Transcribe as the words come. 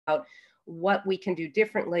what we can do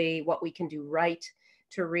differently, what we can do right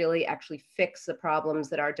to really actually fix the problems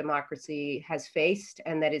that our democracy has faced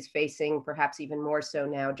and that is facing perhaps even more so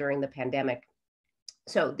now during the pandemic.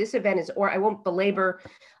 So this event is, or I won't belabor,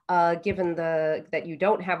 given that you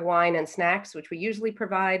don't have wine and snacks, which we usually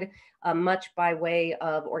provide, much by way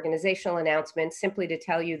of organizational announcements, simply to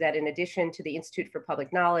tell you that in addition to the Institute for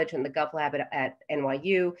Public Knowledge and the GovLab at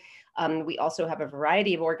NYU, we also have a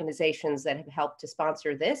variety of organizations that have helped to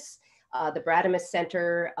sponsor this. The Brademas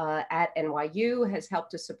Center at NYU has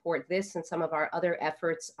helped to support this and some of our other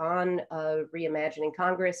efforts on reimagining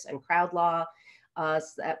Congress and crowd law.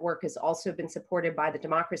 That work has also been supported by the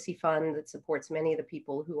Democracy Fund that supports many of the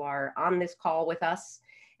people who are on this call with us,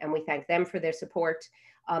 and we thank them for their support.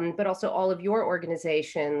 But also all of your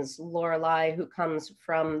organizations, Lorelei, who comes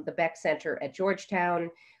from the Beeck Center at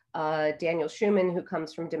Georgetown, Daniel Schuman, who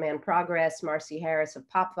comes from Demand Progress, Marci Harris of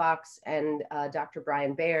POPVOX, and Dr.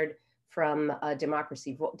 Brian Baird from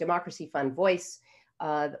Democracy Fund Voice.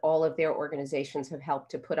 All of their organizations have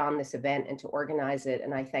helped to put on this event and to organize it,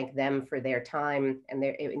 and I thank them for their time and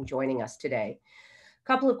in joining us today. A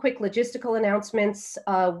couple of quick logistical announcements.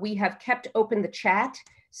 We have kept open the chat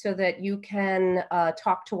so that you can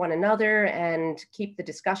talk to one another and keep the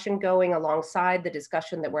discussion going alongside the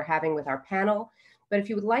discussion that we're having with our panel. But if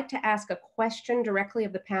you would like to ask a question directly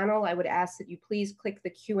of the panel, I would ask that you please click the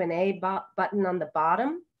Q&A button on the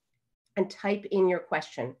bottom and type in your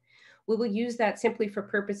question. We will use that simply for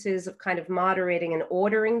purposes of kind of moderating and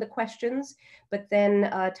ordering the questions, but then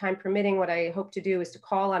time permitting, what I hope to do is to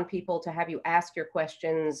call on people to have you ask your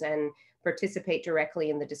questions and participate directly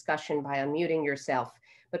in the discussion by unmuting yourself.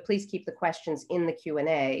 But please keep the questions in the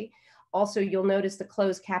Q&A. Also, you'll notice the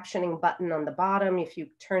closed captioning button on the bottom. If you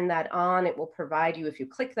turn that on, it will provide you, if you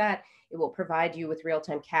click that, it will provide you with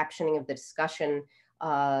real-time captioning of the discussion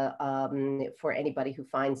for anybody who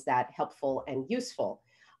finds that helpful and useful.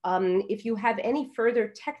 If you have any further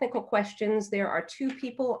technical questions, there are two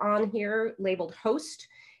people on here labeled host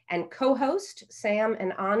and co-host, Sam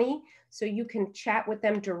and Ani. So you can chat with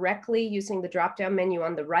them directly using the drop-down menu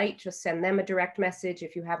on the right. Just send them a direct message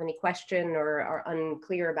if you have any question or are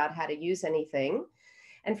unclear about how to use anything.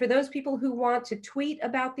 And for those people who want to tweet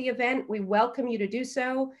about the event, we welcome you to do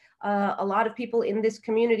so. A lot of people in this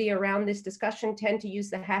community around this discussion tend to use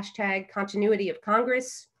the hashtag continuity of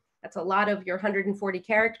Congress. That's a lot of your 140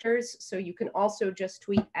 characters. So you can also just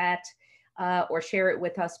tweet at or share it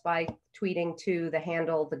with us by tweeting to the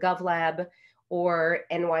handle, the GovLab or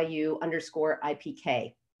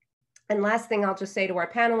NYU_IPK. And last thing I'll just say to our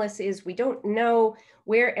panelists is we don't know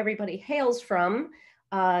where everybody hails from.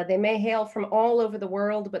 They may hail from all over the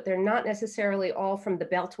world, but they're not necessarily all from the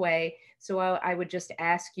Beltway. So I would just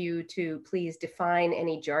ask you to please define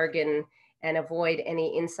any jargon and avoid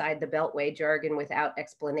any inside the Beltway jargon without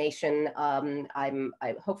explanation.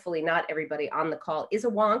 Hopefully not everybody on the call is a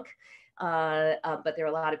wonk, but there are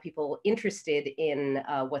a lot of people interested in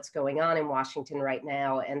what's going on in Washington right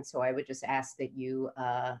now. And so I would just ask that you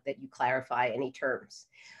clarify any terms.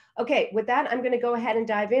 Okay, with that, I'm going to go ahead and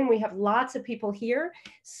dive in. We have lots of people here,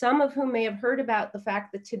 some of whom may have heard about the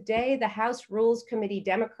fact that today the House Rules Committee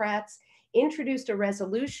Democrats introduced a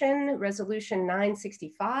resolution, Resolution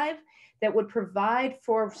 965, that would provide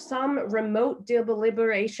for some remote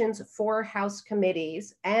deliberations for House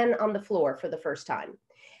committees and on the floor for the first time.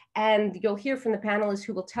 And you'll hear from the panelists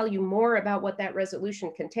who will tell you more about what that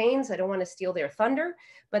resolution contains. I don't want to steal their thunder,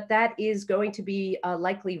 but that is going to be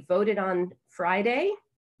likely voted on Friday,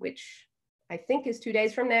 which I think is 2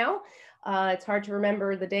 days from now. It's hard to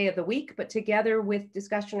remember the day of the week, but together with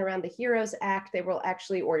discussion around the HEROES Act, they will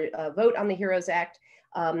actually, or vote on the HEROES Act,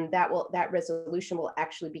 that resolution will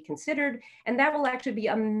actually be considered. And that will actually be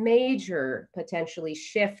a major potentially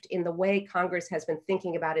shift in the way Congress has been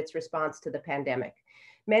thinking about its response to the pandemic.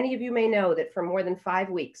 Many of you may know that for more than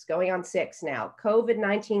 5 weeks, going on 6 now,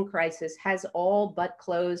 COVID-19 crisis has all but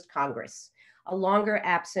closed Congress, a longer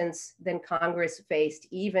absence than Congress faced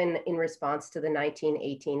even in response to the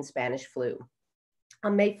 1918 Spanish flu.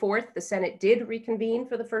 On May 4th, the Senate did reconvene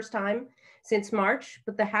for the first time since March,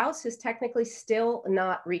 but the House is technically still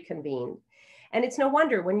not reconvened. And it's no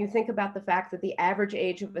wonder when you think about the fact that the average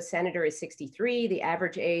age of a senator is 63, the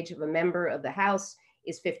average age of a member of the House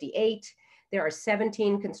is 58. There are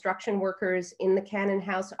 17 construction workers in the Cannon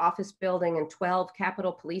House office building and 12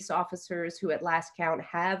 Capitol police officers who at last count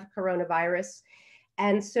have coronavirus.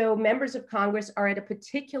 And so members of Congress are at a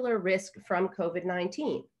particular risk from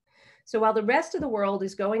COVID-19. So while the rest of the world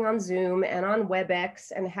is going on Zoom and on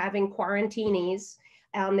WebEx and having quarantinis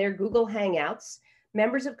on their Google Hangouts,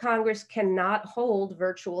 Members of Congress cannot hold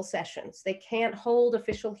virtual sessions. They can't hold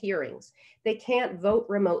official hearings. They can't vote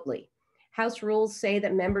remotely. House rules say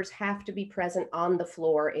that members have to be present on the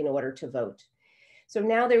floor in order to vote. So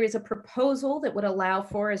now there is a proposal that would allow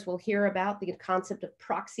for, as we'll hear about, the concept of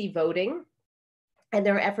proxy voting. And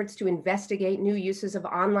there are efforts to investigate new uses of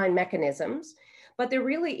online mechanisms. But there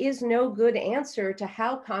really is no good answer to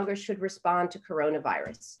how Congress should respond to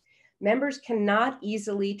coronavirus. Members cannot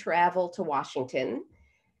easily travel to Washington.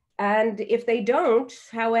 And if they don't,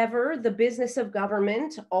 however, the business of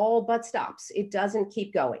government all but stops. It doesn't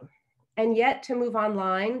keep going. And yet to move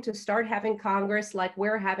online, to start having Congress like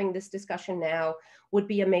we're having this discussion now, would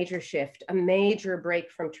be a major shift, a major break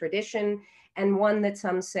from tradition, and one that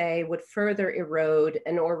some say would further erode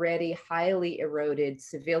an already highly eroded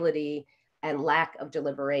civility and lack of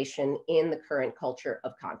deliberation in the current culture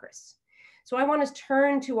of Congress. So I want to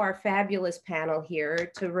turn to our fabulous panel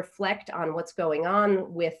here to reflect on what's going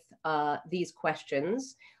on with these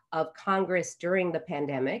questions of Congress during the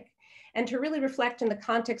pandemic, and to really reflect in the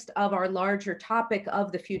context of our larger topic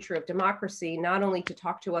of the future of democracy, not only to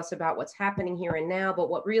talk to us about what's happening here and now, but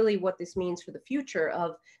what this means for the future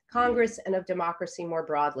of Congress and of democracy more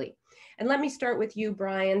broadly. And let me start with you,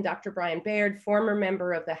 Brian, Dr. Brian Baird, former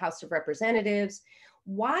member of the House of Representatives.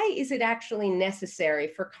 Why is it actually necessary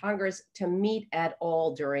for Congress to meet at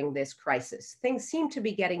all during this crisis? Things seem to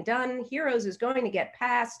be getting done. HEROES is going to get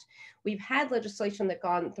passed. We've had legislation that's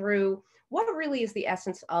gone through. What really is the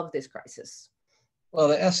essence of this crisis? Well,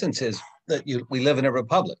 the essence is that we live in a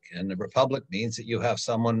republic, and a republic means that you have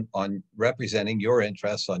someone representing your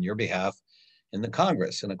interests on your behalf in the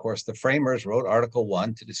Congress. And of course, the framers wrote Article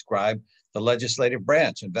 1 to describe the legislative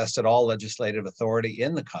branch, invested all legislative authority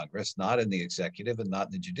in the Congress, not in the executive and not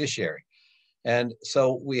in the judiciary. And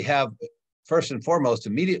so we have, first and foremost,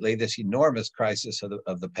 immediately this enormous crisis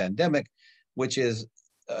of the pandemic, which is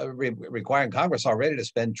requiring Congress already to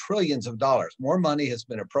spend trillions of dollars. More money has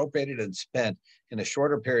been appropriated and spent in a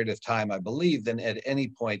shorter period of time, I believe, than at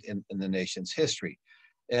any point in the nation's history.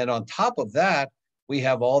 And on top of that, we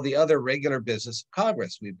have all the other regular business of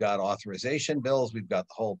Congress. We've got authorization bills. We've got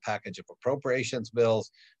the whole package of appropriations bills.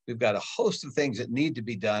 We've got a host of things that need to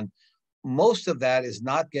be done. Most of that is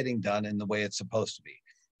not getting done in the way it's supposed to be.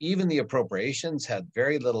 Even the appropriations had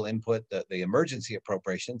very little input, the emergency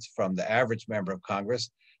appropriations from the average member of Congress.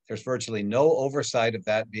 There's virtually no oversight of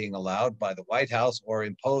that being allowed by the White House or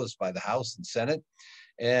imposed by the House and Senate.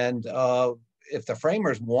 And if the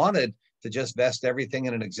framers wanted to just vest everything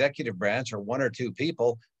in an executive branch or one or two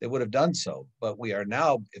people, they would have done so. But we are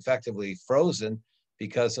now effectively frozen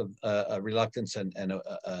because of a reluctance and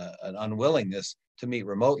an unwillingness to meet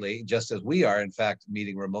remotely, just as we are, in fact,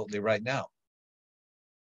 meeting remotely right now.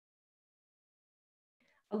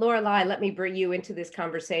 Lorelei, let me bring you into this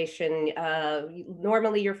conversation.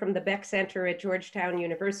 Normally you're from the Beeck Center at Georgetown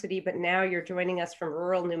University, but now you're joining us from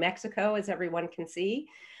rural New Mexico, as everyone can see.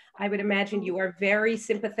 I would imagine you are very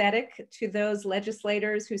sympathetic to those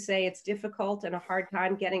legislators who say it's difficult and a hard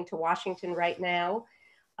time getting to Washington right now.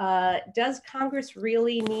 Does Congress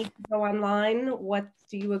really need to go online? What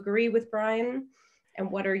do you agree with, Brian? And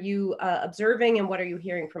what are you observing, and what are you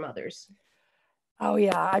hearing from others? Oh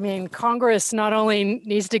yeah, I mean, Congress not only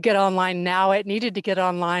needs to get online now, it needed to get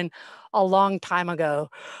online a long time ago.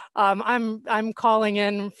 I'm calling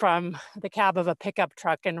in from the cab of a pickup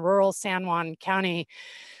truck in rural San Juan County.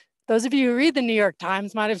 Those of you who read the New York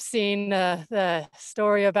Times might have seen the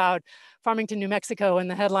story about Farmington, New Mexico in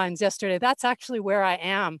the headlines yesterday. That's actually where I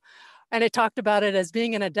am. And it talked about it as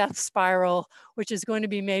being in a death spiral, which is going to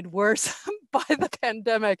be made worse by the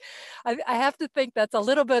pandemic. I have to think that's a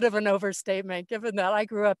little bit of an overstatement, given that I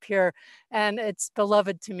grew up here and it's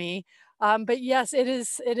beloved to me. But yes, it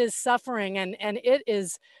is suffering, and it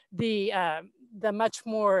is the much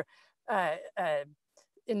more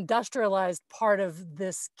industrialized part of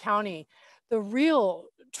this county. The real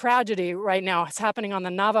tragedy right now is happening on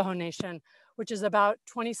the Navajo Nation, which is about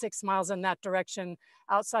 26 miles in that direction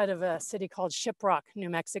outside of a city called Shiprock, New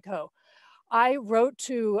Mexico. I wrote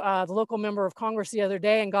to the local member of Congress the other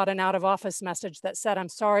day and got an out of office message that said, I'm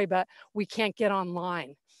sorry, but we can't get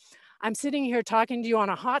online. I'm sitting here talking to you on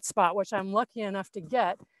a hotspot, which I'm lucky enough to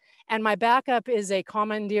get. And my backup is a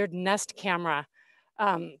commandeered Nest camera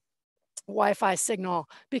Wi-Fi signal,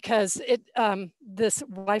 because this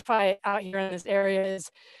Wi-Fi out here in this area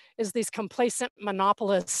is these complacent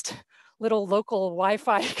monopolist little local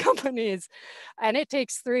Wi-Fi companies, and it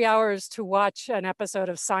takes 3 hours to watch an episode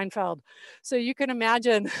of Seinfeld. So you can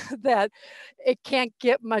imagine that it can't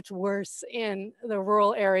get much worse in the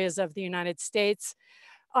rural areas of the United States.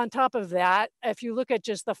 On top of that, if you look at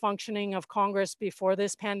just the functioning of Congress before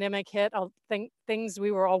this pandemic hit, I'll think things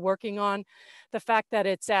we were all working on, the fact that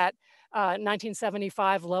it's at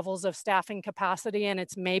 1975 levels of staffing capacity and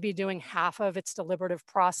it's maybe doing half of its deliberative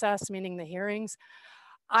process, meaning the hearings.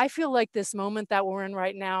 I feel like this moment that we're in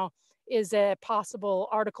right now is a possible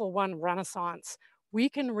Article 1 renaissance. We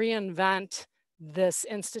can reinvent this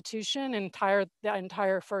institution, the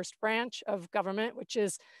entire first branch of government, which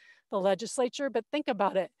is the legislature. But think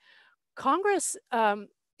about it. Congress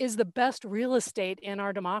is the best real estate in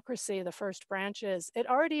our democracy, the first branch is. It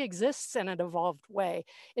already exists in an evolved way.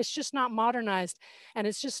 It's just not modernized, and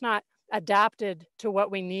it's just not adapted to what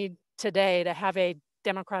we need today to have a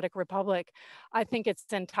democratic republic. I think it's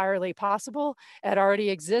entirely possible. It already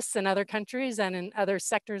exists in other countries and in other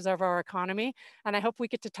sectors of our economy. And I hope we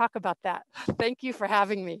get to talk about that. Thank you for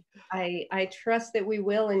having me. I trust that we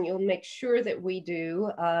will, and you'll make sure that we do.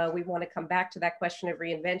 We want to come back to that question of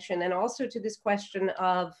reinvention and also to this question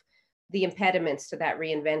of the impediments to that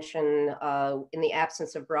reinvention in the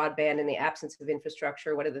absence of broadband, in the absence of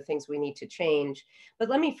infrastructure. What are the things we need to change? But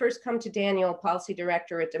let me first come to Daniel, Policy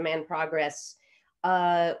Director at Demand Progress.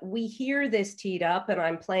 We hear this teed up, and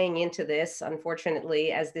I'm playing into this,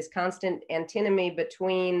 unfortunately, as this constant antinomy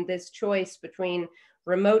between this choice between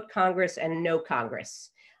remote Congress and no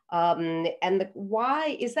Congress.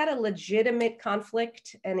 Why is that a legitimate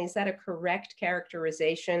conflict? And is that a correct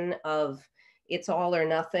characterization of it's all or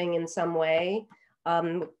nothing in some way?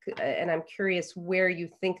 And I'm curious where you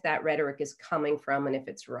think that rhetoric is coming from and if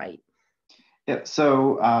it's right. Yeah,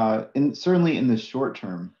 so certainly in the short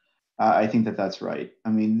term, I think that that's right. I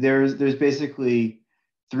mean, there's basically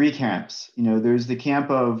three camps. You know, there's the camp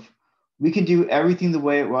of we can do everything the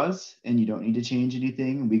way it was, and you don't need to change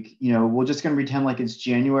anything. We're just going to pretend like it's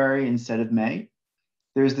January instead of May.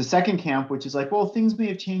 There's the second camp, which is like, well, things may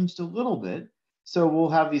have changed a little bit, so we'll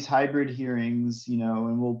have these hybrid hearings,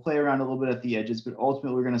 and we'll play around a little bit at the edges, but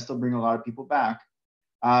ultimately we're going to still bring a lot of people back.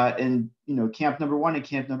 Camp number one and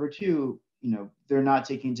camp number two, they're not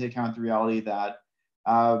taking into account the reality that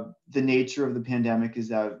the nature of the pandemic is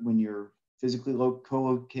that when you're physically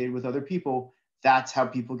co-located with other people, that's how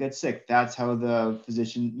people get sick. That's how the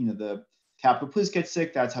physician, the Capitol Police get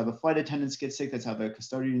sick. That's how the flight attendants get sick. That's how the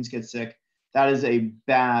custodians get sick. That is a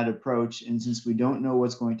bad approach. And since we don't know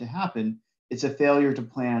what's going to happen, it's a failure to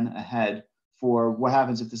plan ahead for what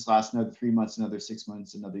happens if this lasts another 3 months, another 6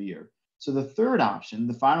 months, another year. So the third option,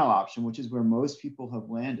 the final option, which is where most people have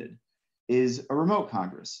landed, is a remote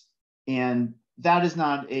Congress. And that is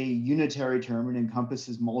not a unitary term. It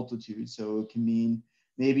encompasses multitudes. So it can mean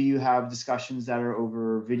maybe you have discussions that are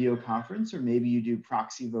over video conference, or maybe you do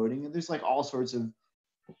proxy voting. And there's like all sorts of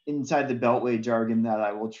inside the Beltway jargon that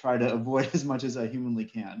I will try to avoid as much as I humanly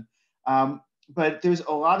can. But there's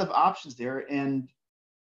a lot of options there. And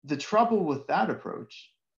the trouble with that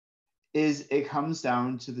approach is it comes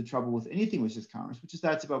down to the trouble with anything which is Congress, which is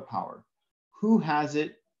that it's about power. Who has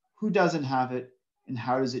it? Who doesn't have it? And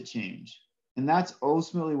how does it change? And that's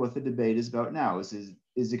ultimately what the debate is about now. Is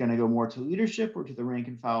it going to go more to leadership or to the rank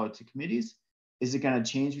and file or to committees? Is it going to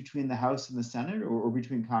change between the House and the Senate, or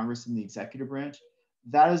between Congress and the executive branch?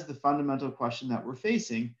 That is the fundamental question that we're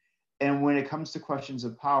facing. And when it comes to questions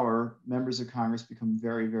of power, members of Congress become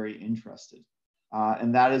very, very interested.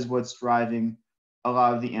 And that is what's driving a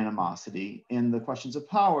lot of the animosity. And the questions of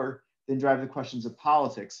power then drive the questions of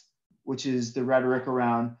politics, which is the rhetoric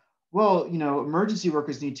around, well, emergency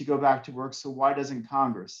workers need to go back to work, so why doesn't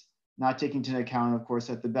Congress? Not taking into account, of course,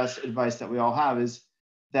 that the best advice that we all have is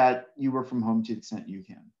that you work from home to the extent you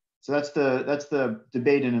can. So that's the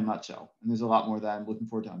debate in a nutshell. And there's a lot more that I'm looking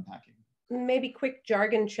forward to unpacking. Maybe quick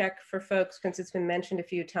jargon check for folks, because it's been mentioned a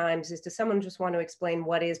few times, does someone just want to explain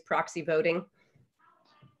what is proxy voting?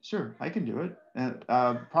 Sure, I can do it.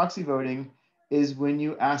 Proxy voting is when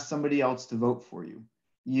you ask somebody else to vote for you.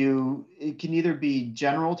 It can either be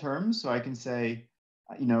general terms, so I can say,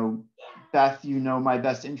 Beth, my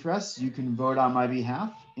best interests, you can vote on my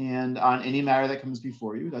behalf and on any matter that comes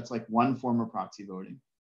before you. That's like one form of proxy voting.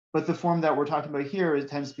 But the form that we're talking about here, it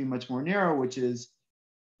tends to be much more narrow, which is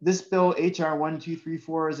this bill, HR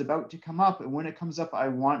 1234, is about to come up. And when it comes up, I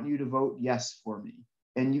want you to vote yes for me.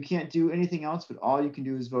 And you can't do anything else, but all you can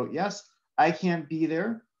do is vote yes. I can't be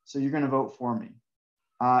there, so you're going to vote for me.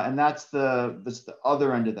 And that's the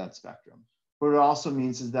other end of that spectrum. What it also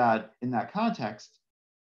means is that in that context,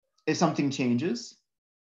 if something changes,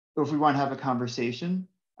 or if we want to have a conversation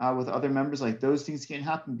with other members, like those things can't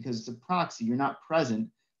happen because it's a proxy. You're not present.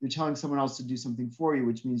 You're telling someone else to do something for you,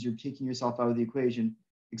 which means you're taking yourself out of the equation,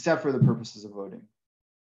 except for the purposes of voting.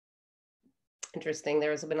 Interesting.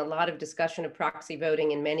 There's been a lot of discussion of proxy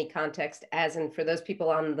voting in many contexts, as in for those people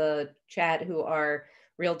on the chat who are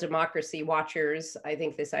real democracy watchers, I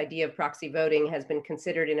think this idea of proxy voting has been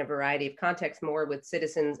considered in a variety of contexts, more with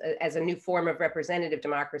citizens as a new form of representative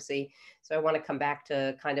democracy. So I want to come back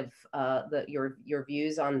to kind of your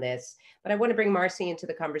views on this, but I want to bring Marci into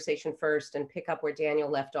the conversation first and pick up where Daniel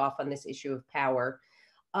left off on this issue of power.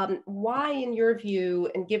 Why, in your view,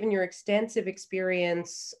 and given your extensive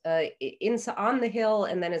experience on the Hill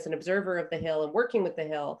and then as an observer of the Hill and working with the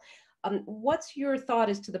Hill, what's your thought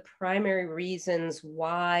as to the primary reasons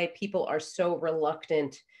why people are so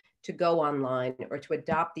reluctant to go online or to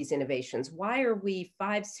adopt these innovations? Why are we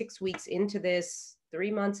 5-6 weeks into this, 3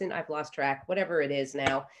 months in, I've lost track, whatever it is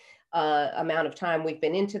now, amount of time we've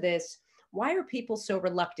been into this? Why are people so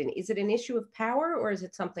reluctant? Is it an issue of power or is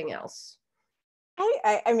it something else?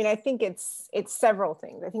 I mean, I think it's several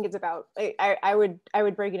things. I think it's about, I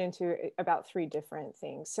would break it into about 3 different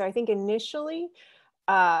things. So I think initially,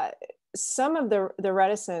 some of the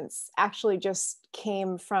reticence actually just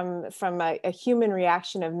came from a human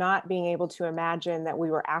reaction of not being able to imagine that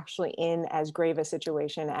we were actually in as grave a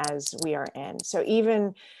situation as we are in. So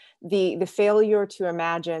even the failure to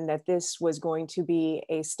imagine that this was going to be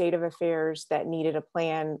a state of affairs that needed a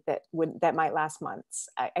plan that might last months.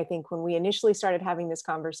 I think when we initially started having this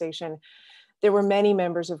conversation, there were many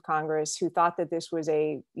members of Congress who thought that this was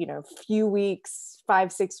a few weeks,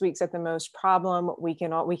 5-6 weeks at the most problem. We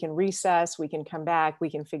can recess, we can come back,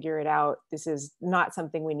 we can figure it out. This is not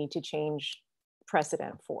something we need to change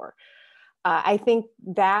precedent for. I think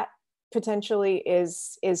that potentially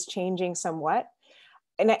is changing somewhat.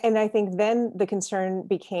 And I think then the concern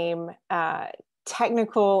became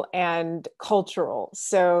technical and cultural.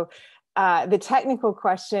 So the technical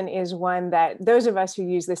question is one that those of us who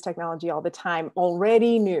use this technology all the time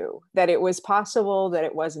already knew that it was possible, that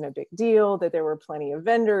it wasn't a big deal, that there were plenty of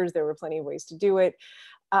vendors, there were plenty of ways to do it.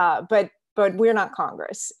 But we're not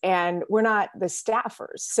Congress and we're not the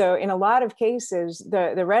staffers. So in a lot of cases,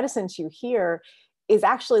 the reticence you hear is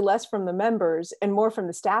actually less from the members and more from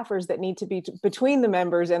the staffers that need to be between the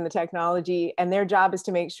members and the technology. And their job is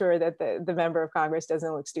to make sure that the member of Congress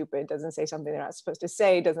doesn't look stupid, doesn't say something they're not supposed to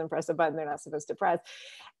say, doesn't press a button they're not supposed to press.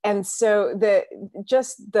 And so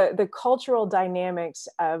the cultural dynamics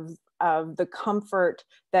of the comfort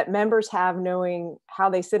that members have knowing how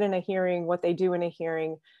they sit in a hearing, what they do in a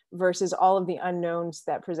hearing, versus all of the unknowns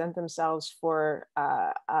that present themselves for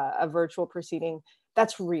a virtual proceeding,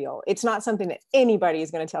 that's real. It's not something that anybody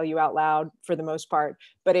is going to tell you out loud for the most part,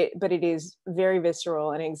 but it is very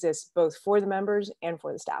visceral and exists both for the members and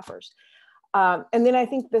for the staffers. And then I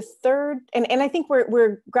think the third, and I think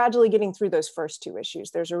we're gradually getting through those first 2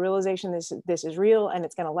 issues. There's a realization this is real and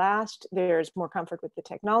it's going to last. There's more comfort with the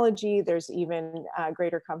technology. There's even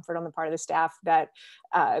greater comfort on the part of the staff that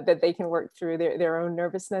they can work through their own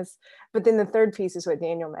nervousness. But then the third piece is what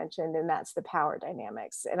Daniel mentioned, and that's the power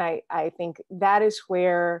dynamics. And I think that is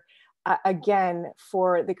where, again,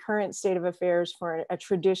 for the current state of affairs for a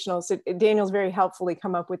traditional, so Daniel's very helpfully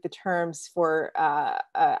come up with the terms for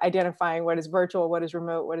identifying what is virtual, what is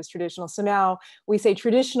remote, what is traditional. So now we say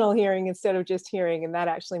traditional hearing instead of just hearing, and that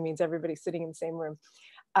actually means everybody sitting in the same room.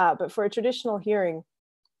 But for a traditional hearing,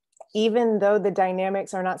 even though the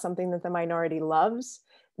dynamics are not something that the minority loves,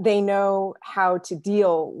 they know how to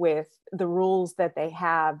deal with the rules that they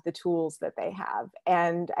have, the tools that they have.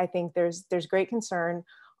 And I think there's great concern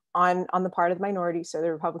on the part of the minority, so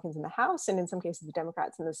the Republicans in the House and in some cases the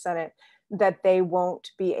Democrats in the Senate, that they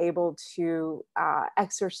won't be able to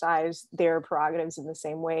exercise their prerogatives in the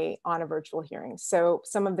same way on a virtual hearing. So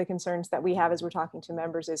some of the concerns that we have as we're talking to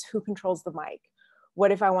members is who controls the mic?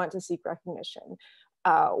 What if I want to seek recognition?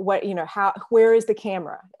 Where is the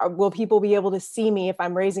camera? Will people be able to see me if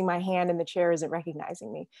I'm raising my hand and the chair isn't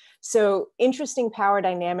recognizing me? So interesting power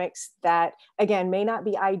dynamics that, again, may not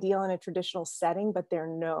be ideal in a traditional setting, but they're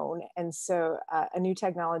known. And so a new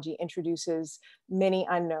technology introduces many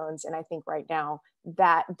unknowns. And I think right now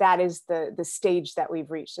that is the stage that we've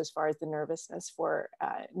reached as far as the nervousness for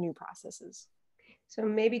new processes. So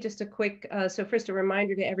maybe just a quick, so first a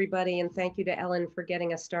reminder to everybody, and thank you to Ellen for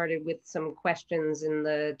getting us started with some questions in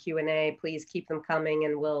the Q&A. Please keep them coming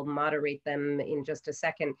and we'll moderate them in just a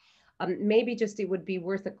second. Maybe just it would be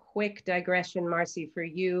worth a quick digression, Marci, for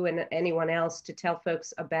you and anyone else to tell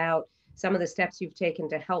folks about some of the steps you've taken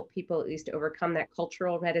to help people at least overcome that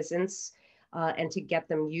cultural reticence and to get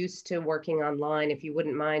them used to working online. If you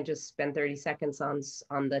wouldn't mind, just spend 30 seconds on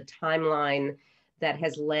the timeline that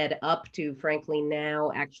has led up to, frankly,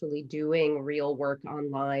 now actually doing real work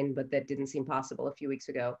online, but that didn't seem possible a few weeks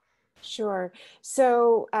ago. Sure.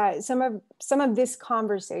 So some of this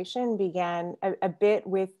conversation began a bit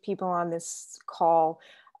with people on this call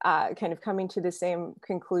kind of coming to the same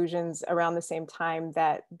conclusions around the same time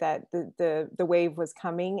that the wave was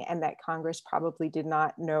coming, and that Congress probably did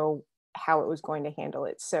not know how it was going to handle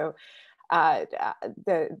it. So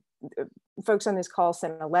the folks on this call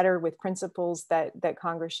sent a letter with principles that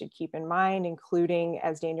Congress should keep in mind, including,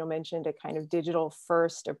 as Daniel mentioned, a kind of digital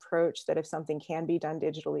first approach, that if something can be done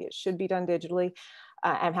digitally, it should be done digitally.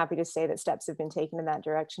 I'm happy to say that steps have been taken in that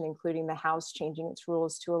direction, including the House changing its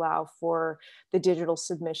rules to allow for the digital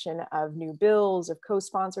submission of new bills, of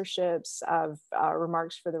co-sponsorships, of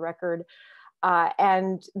remarks for the record.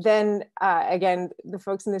 And then again, the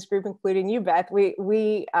folks in this group, including you, Beth,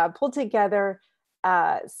 we pulled together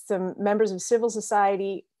some members of civil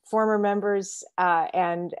society, former members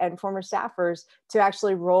and former staffers to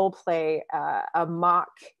actually role play a mock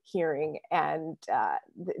hearing, and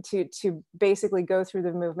to basically go through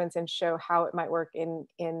the movements and show how it might work in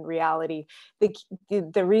reality.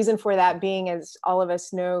 The reason for that being, as all of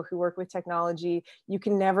us know who work with technology, you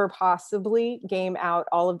can never possibly game out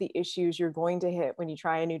all of the issues you're going to hit when you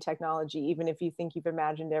try a new technology, even if you think you've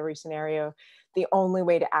imagined every scenario. The only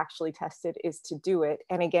way to actually test it is to do it.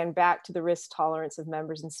 And again, back to the risk tolerance of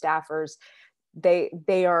members and staffers,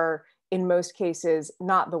 they are in most cases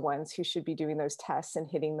not the ones who should be doing those tests and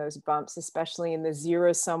hitting those bumps, especially in the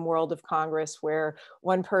zero-sum world of Congress, where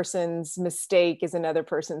one person's mistake is another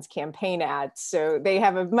person's campaign ad. So they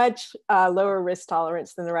have a much lower risk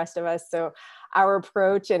tolerance than the rest of us. So our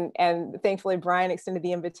approach, and thankfully Brian extended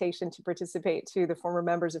the invitation to participate to the former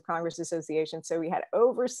members of Congress Association. So we had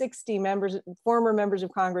over 60 former members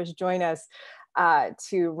of Congress join us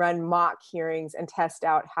to run mock hearings and test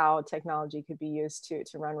out how technology could be used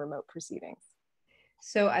to run remote proceedings.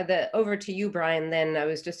 So over to you, Brian, then. I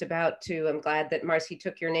was just about to, I'm glad that Marci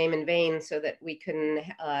took your name in vain so that we can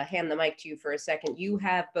hand the mic to you for a second. You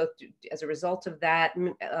have both, as a result of that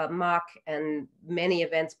mock and many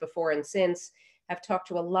events before and since, have talked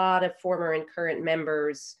to a lot of former and current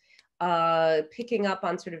members. Picking up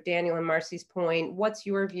on sort of Daniel and Marci's point, what's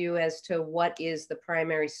your view as to what is the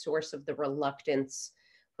primary source of the reluctance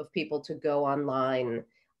of people to go online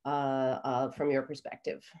from your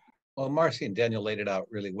perspective? Well, Marci and Daniel laid it out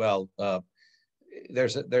really well.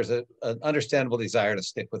 There's an understandable desire to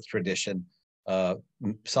stick with tradition.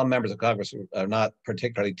 Some members of Congress are not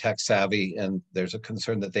particularly tech savvy, and there's a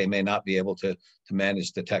concern that they may not be able to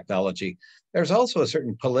manage the technology. There's also a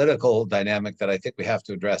certain political dynamic that I think we have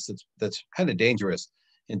to address that's kind of dangerous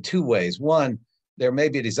in two ways. One, there may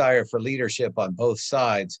be a desire for leadership on both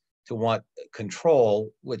sides to want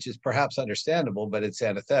control, which is perhaps understandable, but it's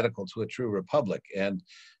antithetical to a true republic. And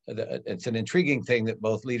it's an intriguing thing that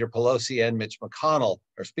both Leader Pelosi and Mitch McConnell,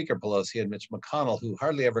 or Speaker Pelosi and Mitch McConnell, who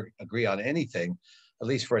hardly ever agree on anything, at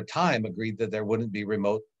least for a time, agreed that there wouldn't be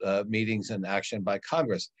remote meetings and action by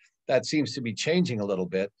Congress. That seems to be changing a little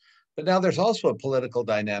bit. But now there's also a political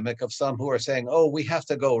dynamic of some who are saying, oh, we have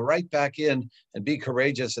to go right back in and be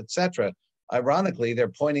courageous, et cetera. Ironically, they're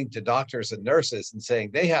pointing to doctors and nurses and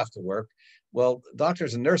saying they have to work. Well,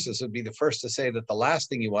 doctors and nurses would be the first to say that the last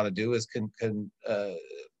thing you want to do is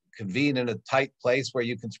convene in a tight place where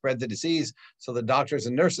you can spread the disease. So the doctors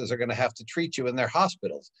and nurses are going to have to treat you in their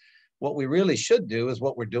hospitals. What we really should do is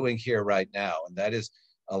what we're doing here right now, and that is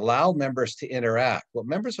allow members to interact. What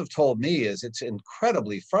members have told me is it's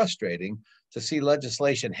incredibly frustrating to see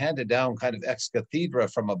legislation handed down kind of ex cathedra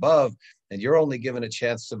from above, and you're only given a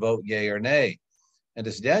chance to vote yay or nay. And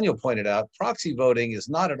as Daniel pointed out, proxy voting is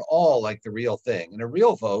not at all like the real thing. In a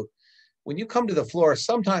real vote, when you come to the floor,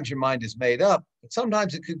 sometimes your mind is made up, but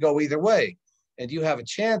sometimes it could go either way. And you have a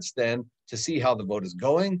chance then to see how the vote is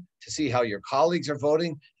going, to see how your colleagues are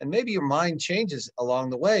voting, and maybe your mind changes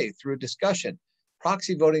along the way through discussion.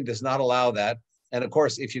 Proxy voting does not allow that. And of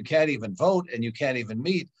course, if you can't even vote and you can't even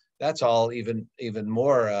meet, that's all even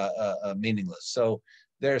more meaningless. So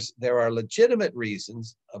there are legitimate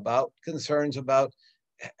reasons about concerns about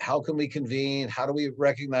how can we convene, how do we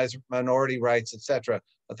recognize minority rights, et cetera.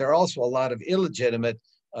 But there are also a lot of illegitimate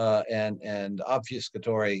and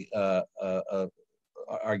obfuscatory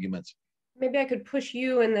arguments. Maybe I could push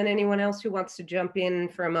you and then anyone else who wants to jump in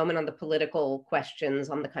for a moment on the political questions,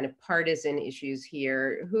 on the kind of partisan issues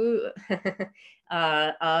here.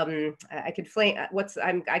 I could flame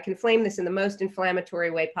I can flame this in the most inflammatory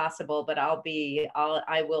way possible, but I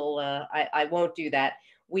won't do that.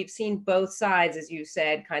 We've seen both sides, as you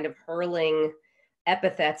said, kind of hurling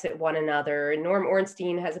epithets at one another. Norm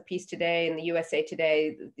Ornstein has a piece today in the USA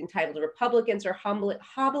Today entitled "Republicans are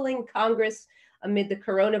hobbling Congress amid the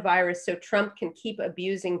coronavirus so Trump can keep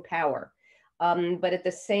abusing power." But at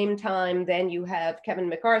the same time, then you have Kevin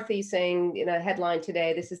McCarthy saying in a headline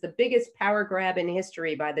today, this is the biggest power grab in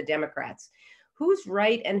history by the Democrats. Who's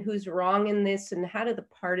right and who's wrong in this, and how do the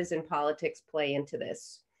partisan politics play into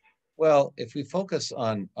this? Well, if we focus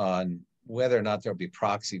on whether or not there'll be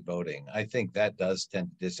proxy voting, I think that does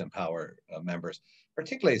tend to disempower members,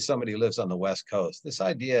 particularly as somebody who lives on the West Coast. This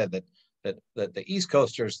idea that the East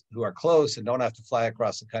Coasters who are close and don't have to fly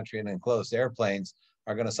across the country in enclosed airplanes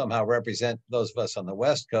are going to somehow represent those of us on the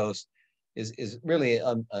West Coast is really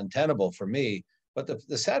untenable for me. But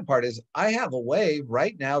the sad part is I have a way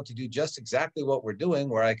right now to do just exactly what we're doing,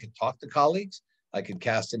 where I could talk to colleagues, I could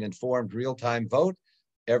cast an informed real-time vote.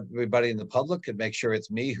 Everybody in the public could make sure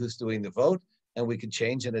it's me who's doing the vote, and we could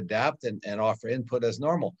change and adapt and offer input as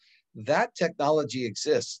normal. That technology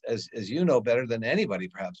exists, as you know better than anybody,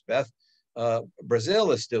 perhaps, Beth.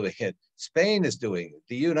 Brazil is doing it. Spain is doing it.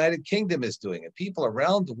 The United Kingdom is doing it. People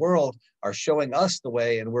around the world are showing us the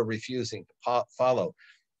way, and we're refusing to follow.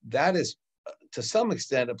 That is, to some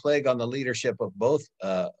extent, a plague on the leadership of both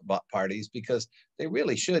parties, because they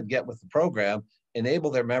really should get with the program,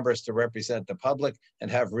 enable their members to represent the public,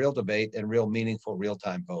 and have real debate and real meaningful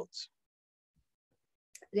real-time votes.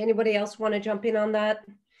 Does anybody else want to jump in on that?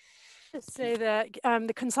 To say that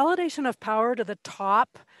the consolidation of power to the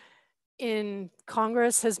top in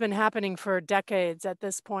Congress has been happening for decades at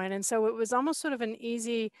this point. And so it was almost sort of an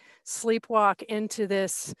easy sleepwalk into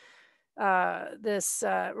this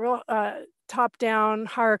real top-down,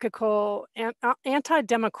 hierarchical,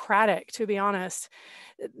 anti-democratic, to be honest.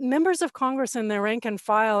 Members of Congress and their rank and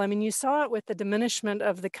file, I mean, you saw it with the diminishment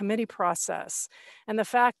of the committee process and the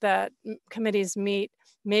fact that committees meet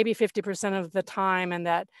maybe 50% of the time, and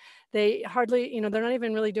that they hardly, they're not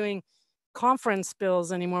even really doing conference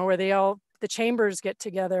bills anymore, where the chambers get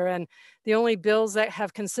together, and the only bills that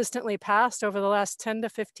have consistently passed over the last 10 to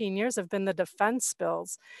 15 years have been the defense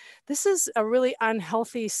bills. This is a really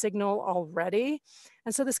unhealthy signal already.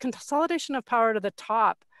 And so this consolidation of power to the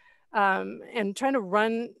top and trying to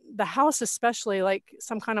run the House, especially like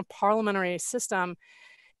some kind of parliamentary system,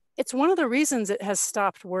 it's one of the reasons it has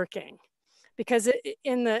stopped working. Because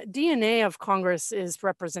in the DNA of Congress is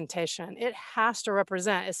representation. It has to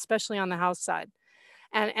represent, especially on the House side.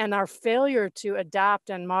 And our failure to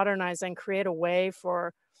adapt and modernize and create a way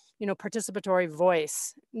for, participatory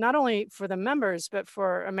voice, not only for the members, but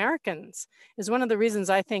for Americans, is one of the reasons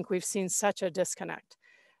I think we've seen such a disconnect.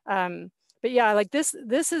 But yeah, like this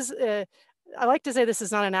is, I like to say this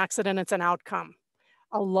is not an accident, it's an outcome.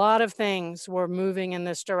 A lot of things were moving in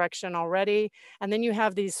this direction already. And then you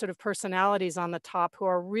have these sort of personalities on the top who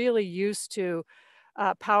are really used to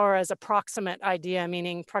power as a proximate idea,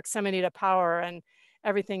 meaning proximity to power, and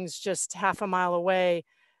everything's just half a mile away.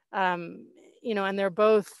 And they're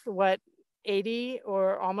both, 80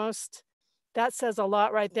 or almost? That says a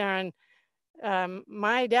lot right there. And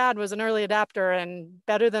my dad was an early adapter and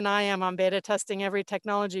better than I am on beta testing every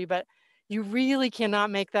technology, but you really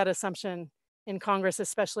cannot make that assumption in Congress,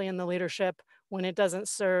 especially in the leadership, when it doesn't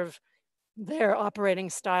serve their operating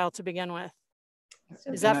style to begin with.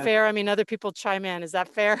 Is that fair? I mean, other people chime in. Is that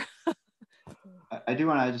fair? I do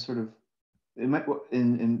want to just sort of, it might,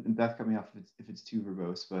 and Beth cut me off if it's too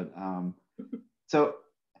verbose, but so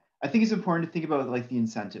I think it's important to think about like the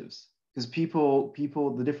incentives, because people,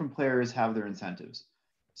 the different players have their incentives.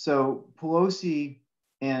 So Pelosi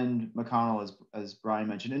and McConnell, as Brian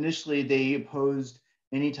mentioned, initially they opposed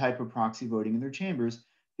any type of proxy voting in their chambers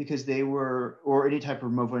because they were, or any type of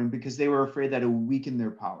remote voting, because they were afraid that it would weaken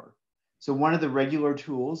their power. So one of the regular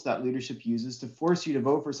tools that leadership uses to force you to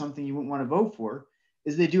vote for something you wouldn't want to vote for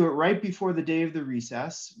is they do it right before the day of the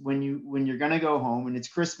recess, when you're going to go home and it's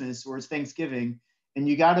Christmas or it's Thanksgiving, and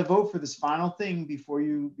you got to vote for this final thing before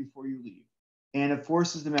you leave. And it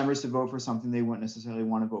forces the members to vote for something they wouldn't necessarily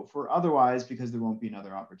want to vote for otherwise, because there won't be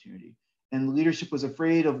another opportunity. And leadership was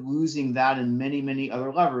afraid of losing that and many, many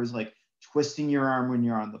other levers, like twisting your arm when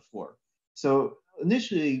you're on the floor. So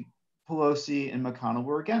initially, Pelosi and McConnell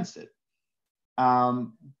were against it.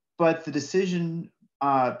 But the decision,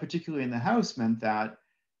 particularly in the House, meant that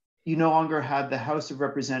you no longer had the House of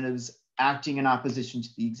Representatives acting in opposition to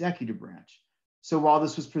the executive branch. So while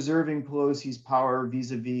this was preserving Pelosi's power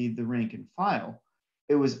vis-a-vis the rank and file,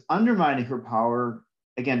 it was undermining her power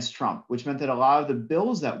against Trump, which meant that a lot of the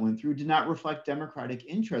bills that went through did not reflect Democratic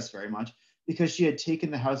interests very much, because she had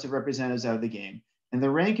taken the House of Representatives out of the game. And the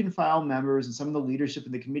rank and file members and some of the leadership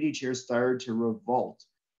in the committee chairs started to revolt.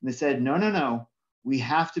 And they said, no, we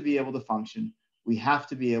have to be able to function. We have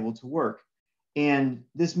to be able to work. And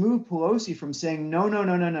this moved Pelosi from saying, no,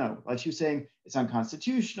 like she was saying, it's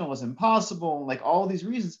unconstitutional, it's impossible, like all these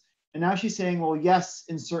reasons, And now she's saying, well, yes,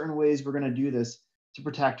 in certain ways, we're going to do this to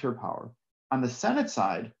protect her power. On the Senate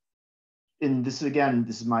side, and this is, again,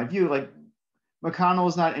 this is my view, like McConnell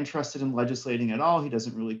is not interested in legislating at all. He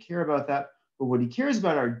doesn't really care about that. But what he cares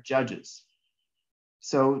about are judges.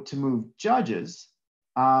 So to move judges,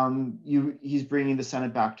 he's bringing the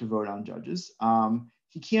Senate back to vote on judges.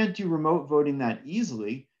 He can't do remote voting that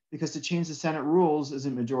easily because to change the Senate rules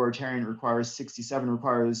isn't majoritarian, requires 67,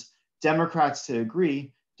 requires Democrats to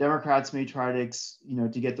agree. Democrats may try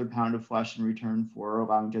to get their pound of flesh in return for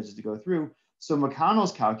allowing judges to go through. So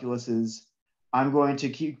McConnell's calculus is, I'm going to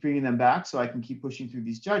keep bringing them back so I can keep pushing through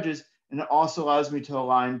these judges. And it also allows me to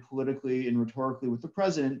align politically and rhetorically with the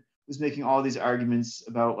president, who's making all these arguments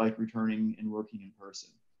about like returning and working in person.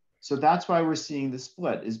 So that's why we're seeing the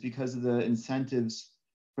split, is because of the incentives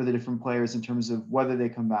for the different players in terms of whether they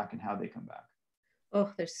come back and how they come back. Oh,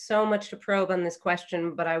 there's so much to probe on this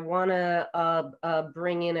question, but I want to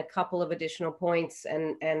bring in a couple of additional points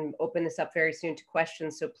and open this up very soon to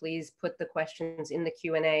questions. So please put the questions in the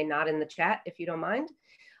Q&A, not in the chat, if you don't mind.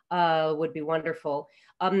 Would be wonderful.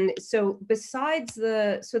 So besides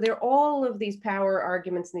so there are all of these power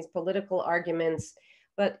arguments and these political arguments,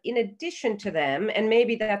 but in addition to them, and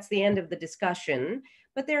maybe that's the end of the discussion,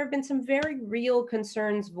 but there have been some very real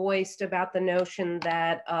concerns voiced about the notion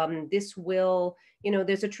that this will,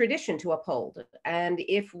 there's a tradition to uphold. And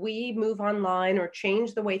if we move online or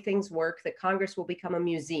change the way things work, that Congress will become a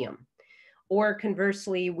museum. Or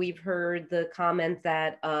conversely, we've heard the comment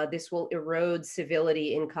that this will erode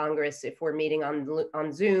civility in Congress if we're meeting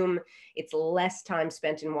on Zoom. It's less time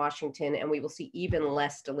spent in Washington, and we will see even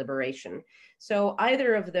less deliberation. So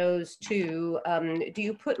either of those two, do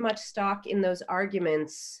you put much stock in those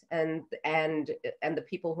arguments and the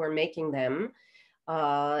people who are making them?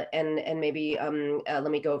 And maybe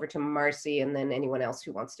let me go over to Marci and then anyone else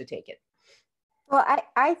who wants to take it. Well,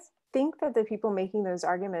 I think that the people making those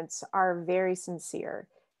arguments are very sincere.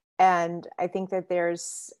 And I think that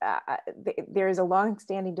there's a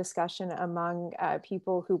long-standing discussion among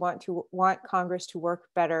people who want Congress to work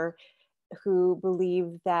better, who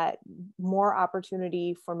believe that more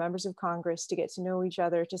opportunity for members of Congress to get to know each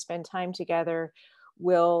other, to spend time together,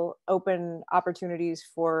 will open opportunities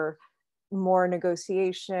for more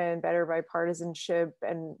negotiation, better bipartisanship,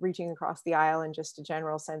 and reaching across the aisle, and just a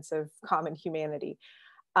general sense of common humanity.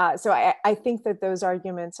 So I think that those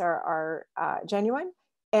arguments are genuine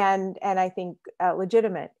and I think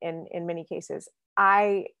legitimate in many cases.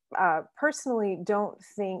 I personally don't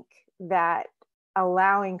think that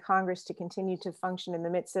allowing Congress to continue to function in the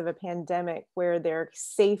midst of a pandemic where their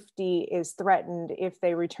safety is threatened if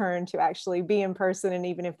they return to actually be in person, and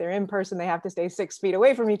even if they're in person, they have to stay 6 feet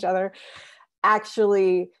away from each other,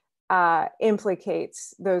 actually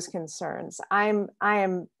implicates those concerns.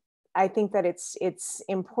 I think that it's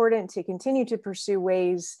important to continue to pursue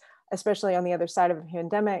ways, especially on the other side of a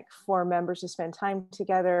pandemic, for members to spend time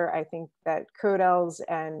together. I think that CODELs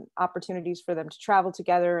and opportunities for them to travel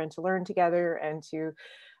together and to learn together and to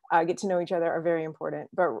get to know each other are very important.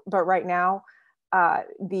 But right now,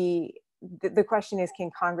 the question is, can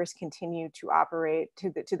Congress continue to operate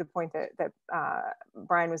to the point that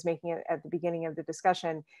Brian was making at the beginning of the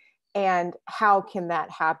discussion, and how can that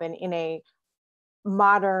happen in a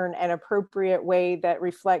modern and appropriate way that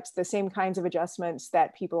reflects the same kinds of adjustments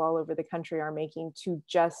that people all over the country are making to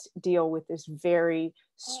just deal with this very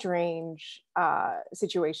strange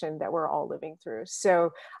situation that we're all living through.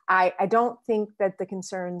 So I don't think that the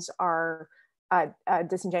concerns are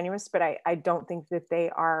disingenuous, but I don't think that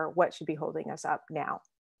they are what should be holding us up now.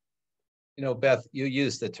 Beth, you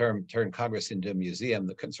used the term turn Congress into a museum.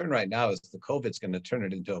 The concern right now is the COVID's going to turn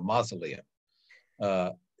it into a mausoleum.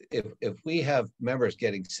 If we have members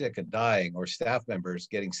getting sick and dying, or staff members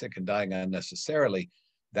getting sick and dying unnecessarily,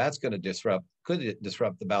 that's going to could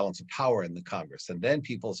disrupt the balance of power in the Congress, and then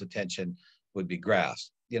people's attention would be grasped.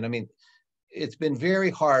 It's been very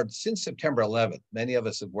hard since September 11th. Many of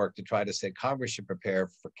us have worked to try to say Congress should prepare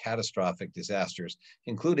for catastrophic disasters,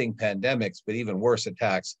 including pandemics, but even worse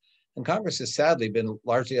attacks. And Congress has sadly been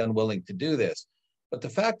largely unwilling to do this. But the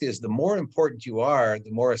fact is, the more important you are,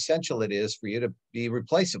 the more essential it is for you to be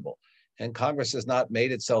replaceable. And Congress has not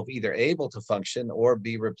made itself either able to function or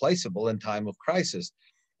be replaceable in time of crisis.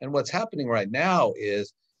 And what's happening right now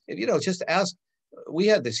is, just ask, we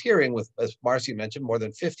had this hearing with, as Marci mentioned, more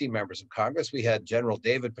than 50 members of Congress. We had General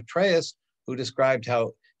David Petraeus, who described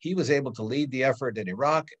how he was able to lead the effort in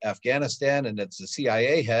Iraq, Afghanistan, and it's the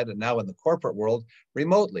CIA head, and now in the corporate world,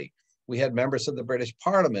 remotely. We had members of the British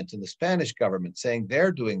Parliament and the Spanish government saying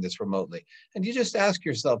they're doing this remotely. And you just ask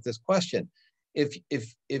yourself this question: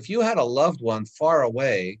 if you had a loved one far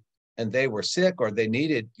away and they were sick or they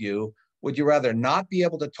needed you, would you rather not be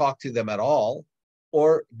able to talk to them at all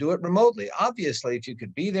or do it remotely? Obviously, if you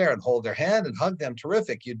could be there and hold their hand and hug them,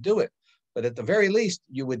 terrific, you'd do it. But at the very least,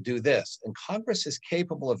 you would do this. And Congress is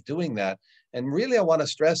capable of doing that. And really, I want to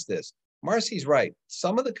stress this. Marci's right.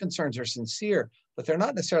 Some of the concerns are sincere, but they're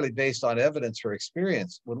not necessarily based on evidence or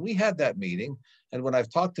experience. When we had that meeting, and when I've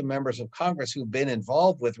talked to members of Congress who've been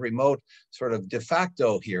involved with remote sort of de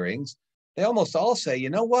facto hearings, they almost all say, you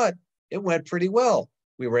know what, it went pretty well.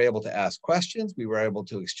 We were able to ask questions. We were able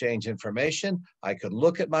to exchange information. I could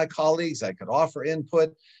look at my colleagues. I could offer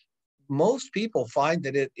input. Most people find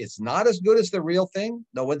that it's not as good as the real thing.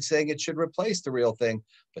 No one's saying it should replace the real thing,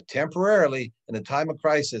 but temporarily, in a time of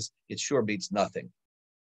crisis, it sure beats nothing.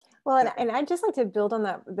 Well, and I'd just like to build on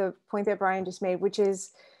that, the point that Brian just made, which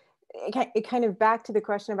is it kind of back to the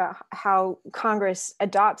question about how Congress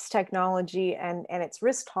adopts technology and its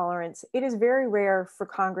risk tolerance. It is very rare for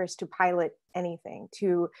Congress to pilot anything.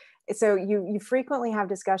 So you frequently have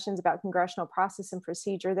discussions about congressional process and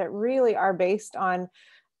procedure that really are based on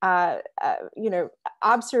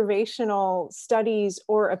observational studies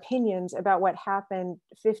or opinions about what happened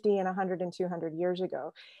 50 and 100 and 200 years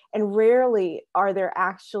ago. And rarely are there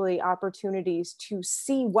actually opportunities to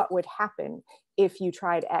see what would happen if you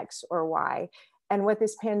tried X or Y. And what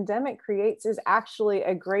this pandemic creates is actually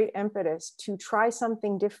a great impetus to try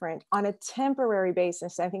something different on a temporary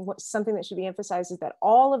basis. I think something that should be emphasized is that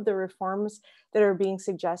all of the reforms that are being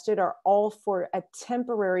suggested are all for a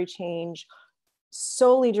temporary change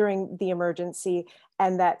solely during the emergency,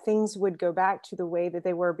 and that things would go back to the way that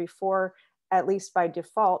they were before, at least by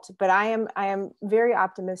default. But I am very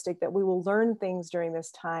optimistic that we will learn things during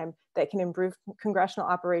this time that can improve congressional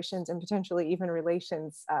operations and potentially even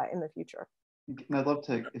relations in the future. And I'd love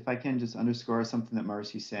to, if I can, just underscore something that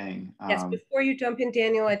Marci's saying. Yes, before you jump in,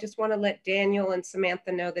 Daniel, I just want to let Daniel and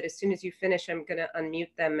Samantha know that as soon as you finish, I'm going to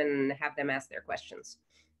unmute them and have them ask their questions.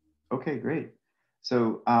 Okay, great.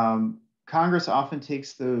 So Congress often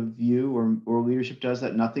takes the view, or leadership does,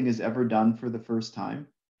 that nothing is ever done for the first time.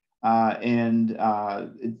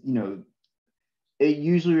 It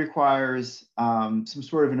usually requires some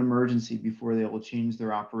sort of an emergency before they will change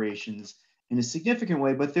their operations in a significant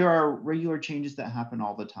way, but there are regular changes that happen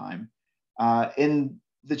all the time. And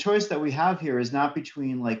the choice that we have here is not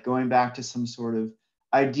between like going back to some sort of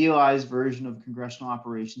idealized version of congressional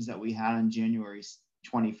operations that we had on January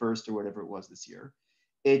 21st or whatever it was this year.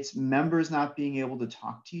 It's members not being able to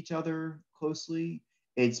talk to each other closely.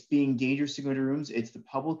 It's being dangerous to go to rooms. It's the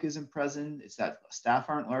public isn't present. It's that staff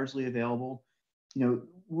aren't largely available.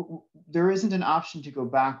 There isn't an option to go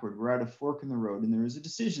backward. We're at a fork in the road, and there is a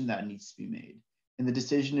decision that needs to be made. And the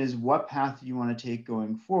decision is, what path do you want to take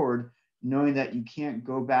going forward, knowing that you can't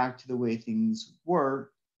go back to the way things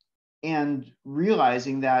were, and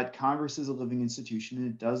realizing that Congress is a living institution and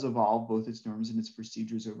it does evolve both its norms and its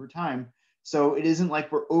procedures over time. So it isn't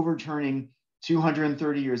like we're overturning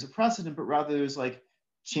 230 years of precedent, but rather there's like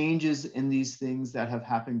changes in these things that have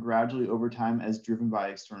happened gradually over time as driven by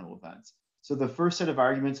external events. So the first set of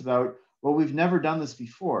arguments about, well, we've never done this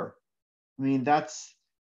before. I mean, that's,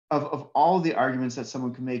 of all the arguments that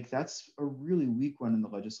someone can make, that's a really weak one in the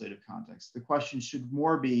legislative context. The question should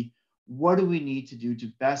more be, what do we need to do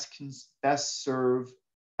to best serve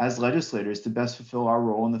as legislators to best fulfill our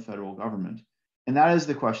role in the federal government? And that is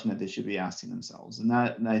the question that they should be asking themselves. And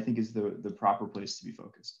that I think is the proper place to be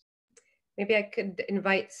focused. Maybe I could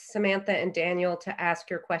invite Samantha and Daniel to ask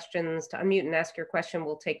your questions, to unmute and ask your question.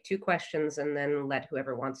 We'll take 2 questions and then let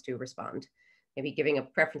whoever wants to respond. Maybe giving a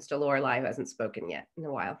preference to Lorelei, who hasn't spoken yet in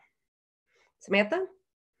a while. Samantha?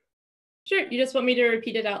 Sure, you just want me to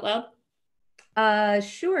repeat it out loud?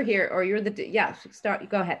 Sure, here, or you're the, yeah, start,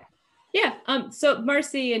 go ahead. Yeah, so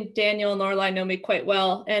Marci and Daniel and Lorelei know me quite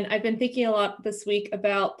well, and I've been thinking a lot this week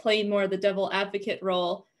about playing more of the devil advocate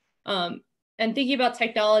role, and thinking about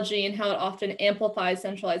technology and how it often amplifies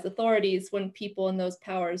centralized authorities when people in those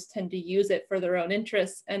powers tend to use it for their own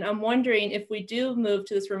interests. And I'm wondering, if we do move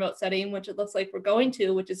to this remote setting, which it looks like we're going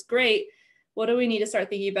to, which is great, what do we need to start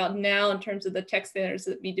thinking about now in terms of the tech standards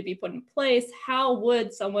that need to be put in place? How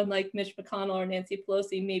would someone like Mitch McConnell or Nancy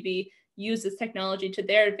Pelosi maybe use this technology to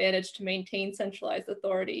their advantage to maintain centralized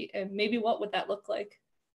authority? And maybe what would that look like?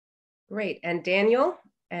 Great. And Daniel,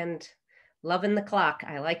 and loving the clock.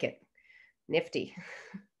 I like it. Nifty.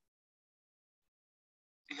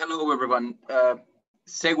 Hello, everyone.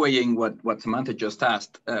 Segueing what Samantha just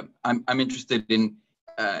asked, I'm interested in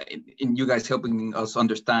you guys helping us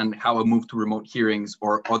understand how a move to remote hearings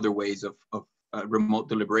or other ways of remote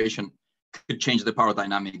deliberation could change the power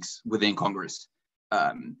dynamics within Congress.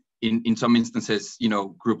 in some instances,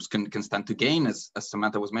 groups can stand to gain, as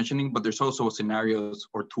Samantha was mentioning, but there's also scenarios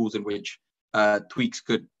or tools in which tweaks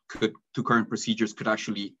to current procedures could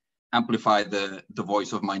actually amplify the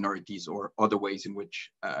voice of minorities, or other ways in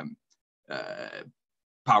which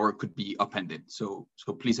power could be upended. So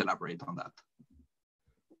please elaborate on that.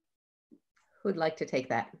 Who'd like to take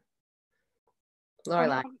that?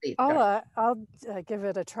 Lorelei, please. I'll give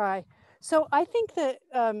it a try. So I think that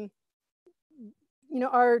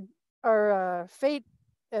our fate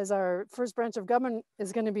as our first branch of government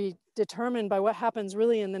is going to be determined by what happens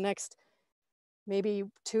really in the next maybe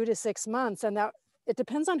 2 to 6 months, and that it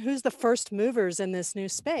depends on who's the first movers in this new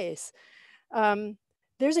space.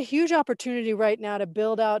 There's a huge opportunity right now to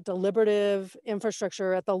build out deliberative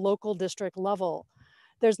infrastructure at the local district level.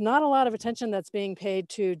 There's not a lot of attention that's being paid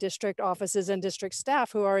to district offices and district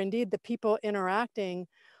staff, who are indeed the people interacting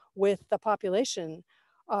with the population.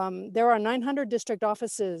 There are 900 district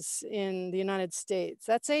offices in the United States.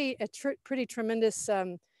 That's a pretty tremendous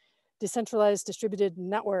decentralized distributed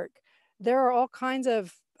network. There are all kinds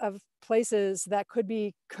of places that could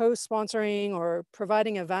be co-sponsoring or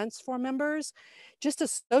providing events for members, just to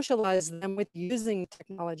socialize them with using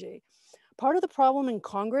technology. Part of the problem in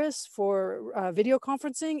Congress for video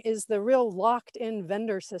conferencing is the real locked-in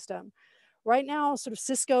vendor system. Right now, sort of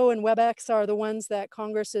Cisco and WebEx are the ones that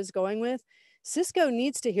Congress is going with. Cisco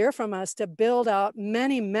needs to hear from us to build out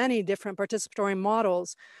many, many different participatory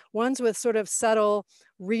models, ones with sort of subtle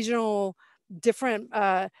regional different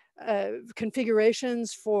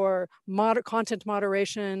configurations for content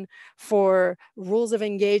moderation, for rules of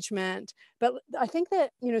engagement. But I think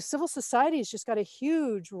that civil society has just got a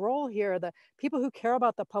huge role here. The people who care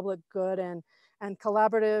about the public good and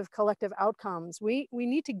collaborative collective outcomes. We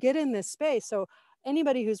need to get in this space. So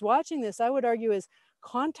anybody who's watching this, I would argue, is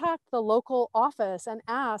contact the local office and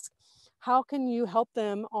ask, how can you help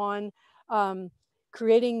them on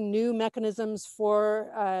creating new mechanisms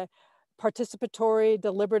for participatory,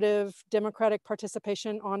 deliberative, democratic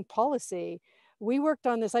participation on policy. We worked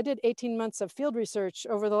on this. I did 18 months of field research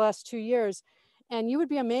over the last 2 years, and you would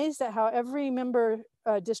be amazed at how every member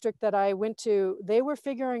district that I went to, they were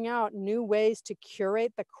figuring out new ways to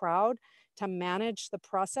curate the crowd, to manage the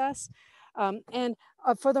process. And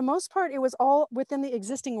for the most part, it was all within the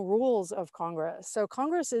existing rules of Congress. So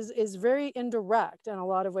Congress is very indirect in a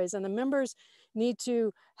lot of ways, and the members need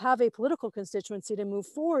to have a political constituency to move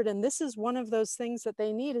forward. And this is one of those things that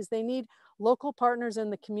they need, is they need local partners in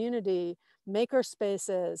the community, maker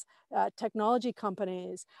spaces, technology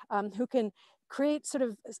companies who can create sort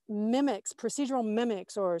of mimics, procedural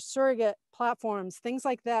mimics or surrogate platforms, things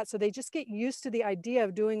like that. So they just get used to the idea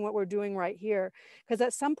of doing what we're doing right here. Because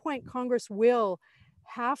at some point, Congress will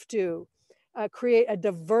have to create a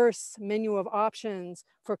diverse menu of options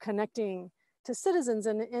for connecting to citizens.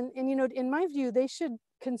 And in my view, they should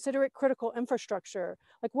consider it critical infrastructure.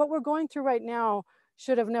 Like what we're going through right now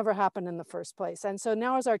should have never happened in the first place. And so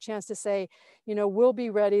now is our chance to say, we'll be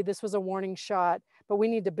ready. This was a warning shot, but we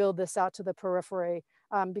need to build this out to the periphery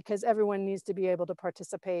because everyone needs to be able to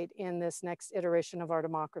participate in this next iteration of our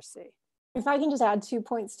democracy. If I can just add 2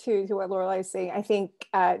 points to what Lorelei is saying, I think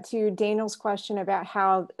to Daniel's question about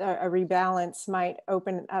how a rebalance might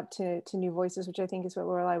open up to new voices, which I think is what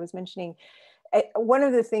Lorelei was mentioning. One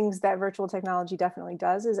of the things that virtual technology definitely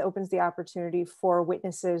does is opens the opportunity for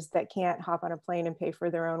witnesses that can't hop on a plane and pay for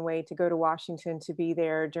their own way to go to Washington to be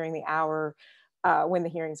there during the hour when the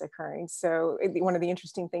hearing's occurring. So one of the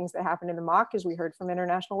interesting things that happened in the mock is we heard from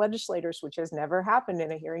international legislators, which has never happened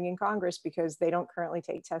in a hearing in Congress because they don't currently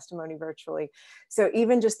take testimony virtually. So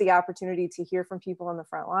even just the opportunity to hear from people on the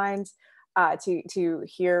front lines, to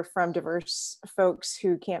hear from diverse folks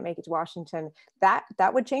who can't make it to Washington,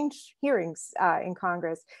 that would change hearings in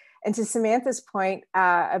Congress. And to Samantha's point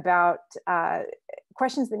about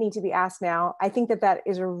questions that need to be asked now, I think that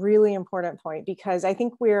is a really important point because I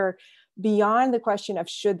think we're beyond the question of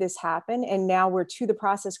should this happen, and now we're to the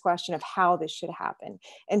process question of how this should happen.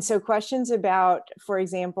 And so questions about, for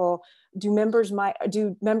example, do members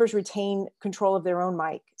retain control of their own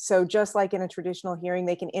mic? So just like in a traditional hearing,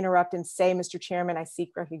 they can interrupt and say, Mr. Chairman, I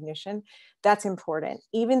seek recognition. That's important.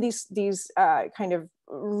 Even these kind of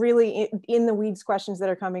really in the weeds questions that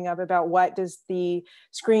are coming up about what does the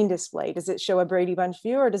screen display? Does it show a Brady Bunch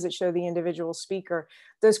view or does it show the individual speaker?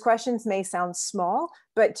 Those questions may sound small,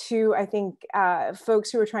 but to, I think,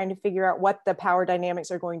 folks who are trying to figure out what the power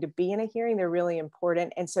dynamics are going to be in a hearing, they're really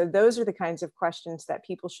important. And so those are the kinds of questions that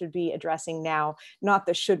people should be addressing now, not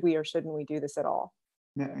the should we or shouldn't we do this at all.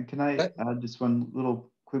 Yeah, and can I add just one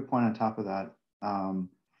little quick point on top of that? And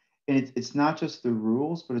it's not just the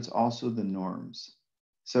rules, but it's also the norms.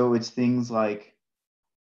 So it's things like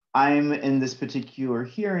I'm in this particular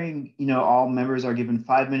hearing, all members are given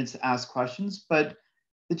 5 minutes to ask questions, but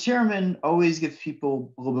the chairman always gives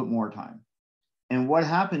people a little bit more time. And what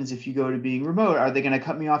happens if you go to being remote? Are they going to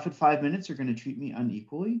cut me off at 5 minutes or going to treat me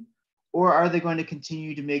unequally? Or are they going to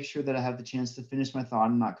continue to make sure that I have the chance to finish my thought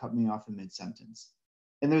and not cut me off in mid-sentence?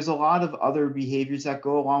 And there's a lot of other behaviors that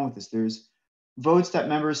go along with this. There's votes that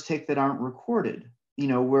members take that aren't recorded,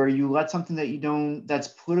 where you let something that that's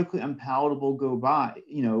politically unpalatable go by,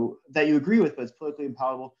 that you agree with, but it's politically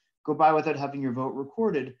unpalatable, go by without having your vote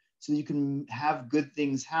recorded, so you can have good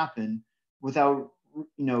things happen without,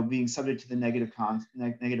 being subject to the negative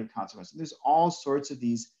consequences. There's all sorts of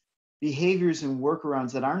these behaviors and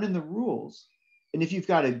workarounds that aren't in the rules. And if you've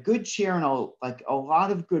got a good chair and a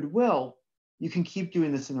lot of goodwill, you can keep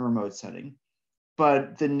doing this in a remote setting.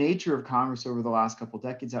 But the nature of Congress over the last couple of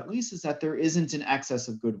decades, at least, is that there isn't an excess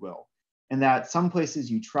of goodwill, and that some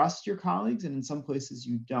places you trust your colleagues and in some places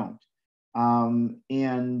you don't.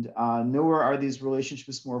 Nowhere are these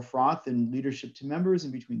relationships more fraught than leadership to members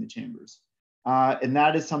and between the chambers. And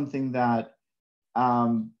that is something that,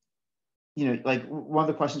 one of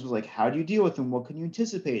the questions was how do you deal with them? What can you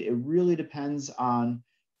anticipate? It really depends on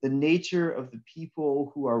the nature of the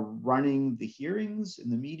people who are running the hearings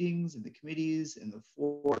and the meetings and the committees and the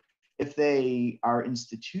floor, if they are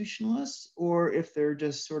institutionalists or if they're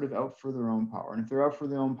just sort of out for their own power. And if they're out for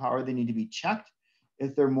their own power, they need to be checked.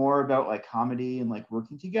 If they're more about comedy and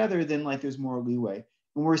working together, then there's more leeway.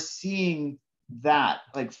 And we're seeing that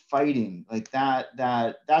fighting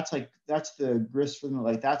that's the grist for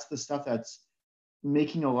them. That's the stuff that's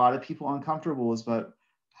making a lot of people uncomfortable, is about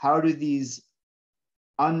how do these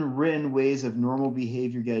unwritten ways of normal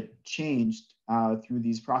behavior get changed through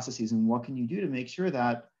these processes, and what can you do to make sure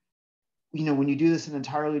that when you do this in an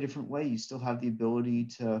entirely different way, you still have the ability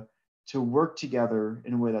to work together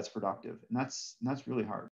in a way that's productive. And that's really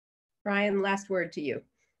hard. Brian, last word to you.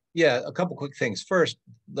 Yeah, a couple quick things. First,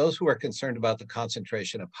 those who are concerned about the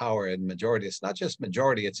concentration of power in majority, it's not just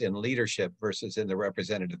majority, it's in leadership versus in the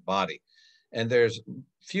representative body. And there's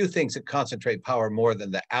few things that concentrate power more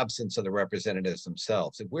than the absence of the representatives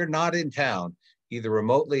themselves. If we're not in town, either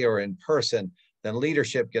remotely or in person, then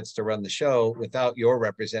leadership gets to run the show without your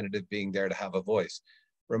representative being there to have a voice.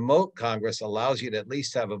 Remote Congress allows you to at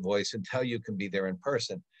least have a voice until you can be there in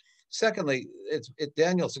person. Secondly,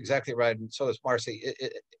 Daniel's exactly right, and so is Marci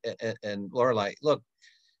and Lorelei. Look,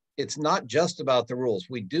 it's not just about the rules.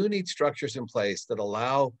 We do need structures in place that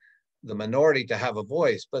allow the minority to have a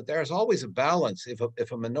voice, but there's always a balance.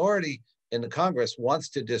 If a minority in the Congress wants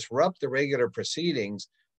to disrupt the regular proceedings,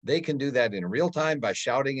 they can do that in real time by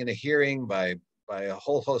shouting in a hearing, by a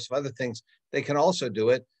whole host of other things. They can also do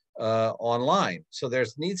it online. So there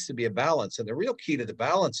needs to be a balance. And the real key to the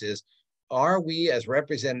balance is, are we as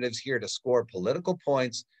representatives here to score political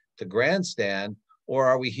points, to grandstand, or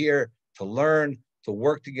are we here to learn, to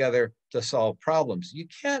work together, to solve problems? You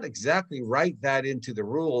can't exactly write that into the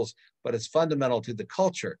rules, but it's fundamental to the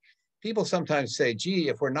culture. People sometimes say, gee,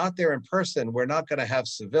 if we're not there in person, we're not going to have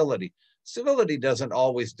civility. Civility doesn't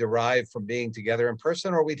always derive from being together in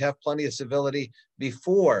person, or we'd have plenty of civility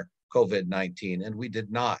before COVID-19, and we did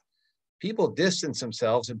not. People distance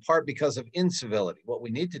themselves in part because of incivility. What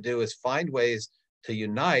we need to do is find ways to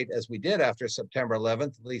unite, as we did after September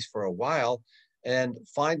 11th, at least for a while, and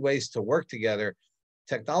find ways to work together.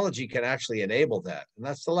 Technology can actually enable that. And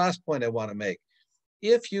that's the last point I want to make.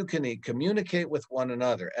 If you can communicate with one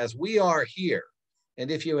another, as we are here,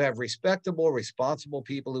 and if you have respectable, responsible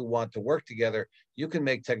people who want to work together, you can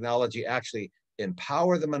make technology actually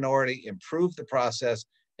empower the minority, improve the process,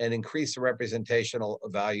 and increase the representational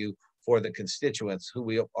value for the constituents who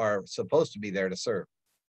we are supposed to be there to serve.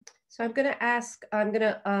 So I'm going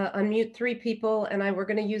to unmute 3 people, and we're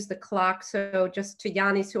going to use the clock. So just to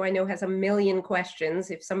Yanis, who I know has a million questions,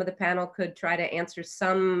 if some of the panel could try to answer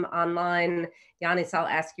some online. Yanis, I'll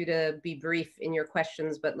ask you to be brief in your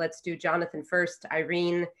questions, but let's do Jonathan first.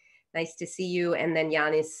 Irene, nice to see you. And then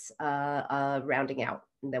Yanis rounding out,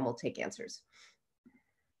 and then we'll take answers.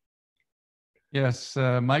 Yes,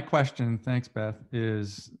 my question, thanks Beth,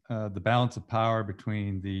 is the balance of power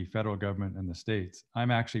between the federal government and the states. I'm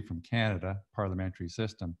actually from Canada, parliamentary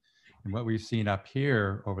system, and what we've seen up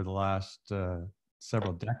here over the last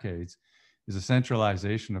several decades is a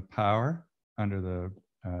centralization of power under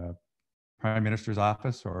the Prime Minister's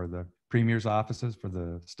office or the Premier's offices for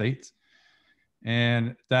the states.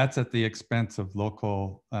 And that's at the expense of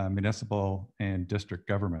local, municipal and district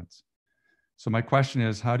governments. So my question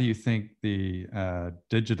is, how do you think the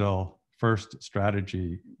digital first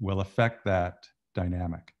strategy will affect that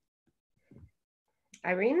dynamic?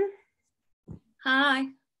 Irene? Hi,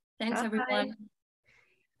 thanks everyone.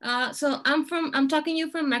 So I'm talking to you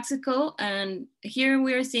from Mexico, and here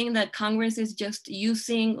we are seeing that Congress is just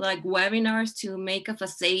using like webinars to make a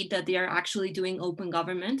facade that they are actually doing open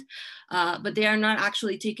government, but they are not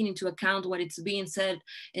actually taking into account what is being said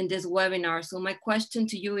in this webinar. So my question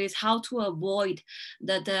to you is how to avoid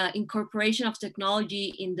that the incorporation of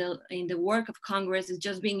technology in the work of Congress is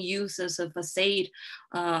just being used as a facade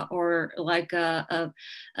or like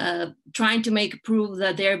trying to make prove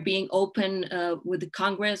that they're being open with the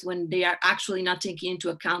Congress when they are actually not taking into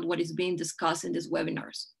account what is being discussed in these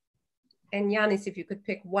webinars. And Yanis, if you could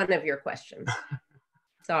pick one of your questions.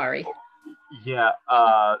 Sorry. Yeah,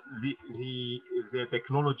 the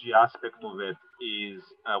technology aspect of it is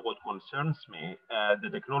what concerns me. The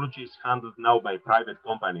technology is handled now by private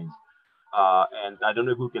companies, and I don't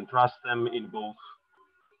know if we can trust them in both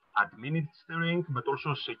administering but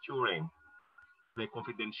also securing the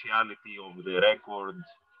confidentiality of the records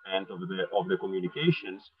and of the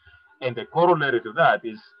communications. And the corollary to that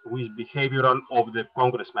is with behavioral of the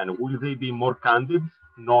congressmen. Will they be more candid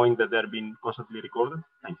knowing that they're being constantly recorded?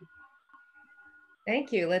 Thank you.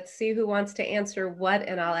 Thank you. Let's see who wants to answer what,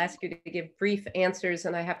 and I'll ask you to give brief answers.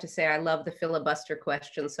 And I have to say, I love the filibuster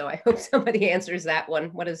question, so I hope somebody answers that one,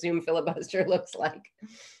 what a Zoom filibuster looks like.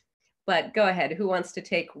 But go ahead, who wants to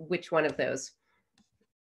take which one of those?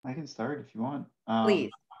 I can start if you want. Please.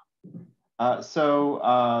 So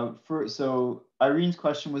Irene's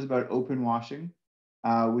question was about open washing,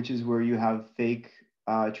 which is where you have fake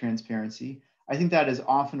transparency. I think that is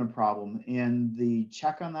often a problem, and the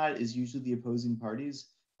check on that is usually the opposing parties.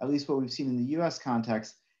 At least what we've seen in the US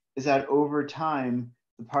context is that over time,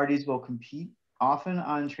 the parties will compete often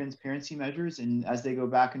on transparency measures, and as they go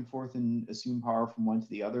back and forth and assume power from one to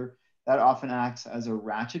the other, that often acts as a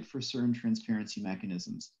ratchet for certain transparency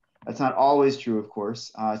mechanisms. That's not always true, of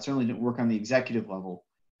course. It certainly didn't work on the executive level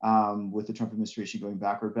with the Trump administration going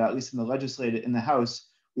backward, but at least in the legislative, in the House,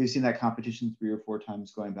 we've seen that competition 3 or 4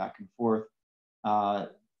 times going back and forth.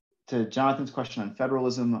 To Jonathan's question on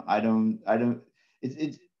federalism, I don't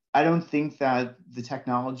think that the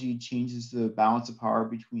technology changes the balance of power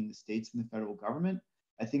between the states and the federal government.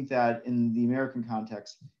 I think that in the American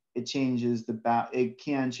context, it can change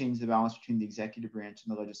the balance between the executive branch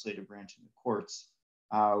and the legislative branch and the courts,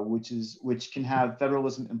 which can have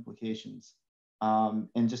federalism implications.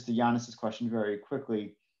 And just to Yanis's question very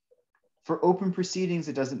quickly, for open proceedings,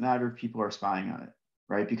 it doesn't matter if people are spying on it,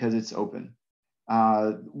 right? Because it's open.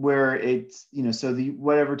 Where it's, so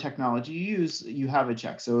whatever technology you use, you have a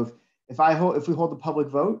check. So if we hold a public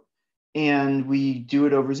vote and we do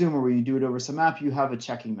it over Zoom or we do it over some app, you have a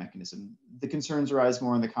checking mechanism. The concerns arise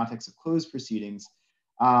more in the context of closed proceedings.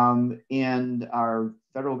 And our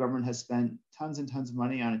federal government has spent tons and tons of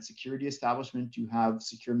money on its security establishment to have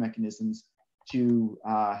secure mechanisms to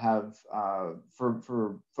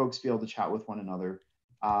for folks to be able to chat with one another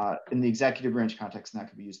in the executive branch context, and that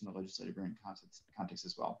could be used in the legislative branch context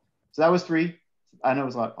as well. So that was 3. I know it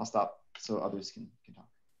was a lot. I'll stop so others can talk.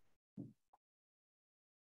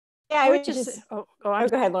 Yeah, I would just. Go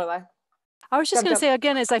ahead, Lorelei. I was just going to say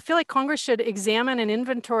again, is I feel like Congress should examine and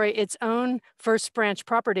inventory its own first branch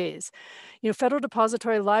properties. Federal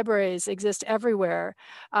depository libraries exist everywhere.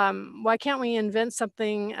 Why can't we invent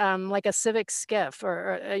something like a civic SCIF,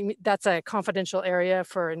 or that's a confidential area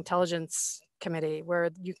for intelligence committee where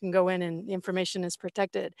you can go in and information is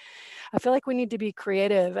protected. I feel like we need to be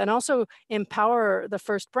creative and also empower the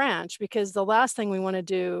first branch, because the last thing we want to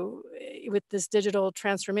do with this digital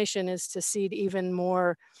transformation is to cede even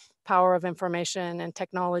more power of information and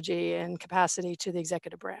technology and capacity to the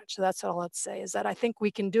executive branch. So that's all I'd say, is that I think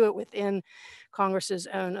we can do it within Congress's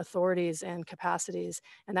own authorities and capacities,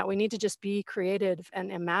 and that we need to just be creative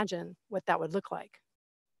and imagine what that would look like.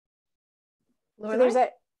 So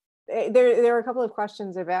there are a couple of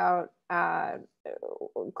questions about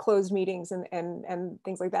closed meetings and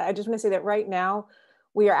things like that. I just want to say that right now,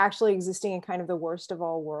 we are actually existing in kind of the worst of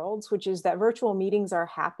all worlds, which is that virtual meetings are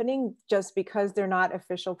happening just because they're not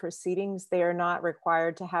official proceedings. They are not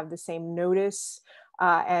required to have the same notice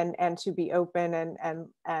and to be open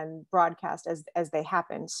and broadcast as they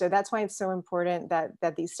happen. So that's why it's so important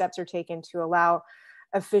that these steps are taken to allow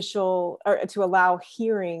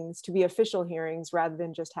hearings to be official hearings rather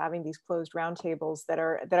than just having these closed roundtables that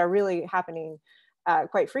are really happening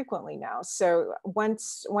quite frequently now. So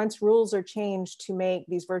once rules are changed to make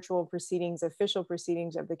these virtual proceedings official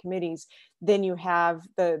proceedings of the committees, then you have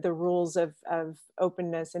the rules of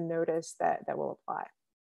openness and notice that will apply.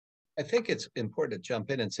 I think it's important to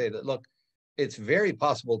jump in and say that, look, it's very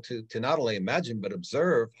possible to not only imagine, but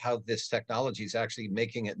observe how this technology is actually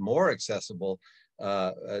making it more accessible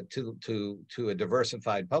to a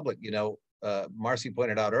diversified public. Marci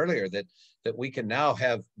pointed out earlier, that we can now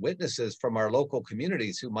have witnesses from our local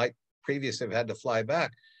communities who might previously have had to fly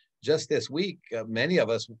back. Just this week, many of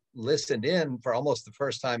us listened in for almost the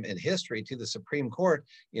first time in history to the Supreme Court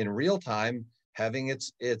in real time, having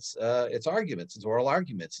its arguments, its oral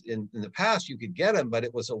arguments. In the past, you could get them, but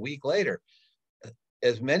it was a week later.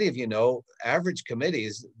 As many of you know, average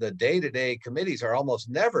committees, the day-to-day committees, are almost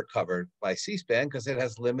never covered by C-SPAN because it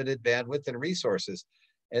has limited bandwidth and resources.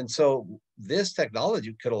 And so this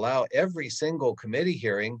technology could allow every single committee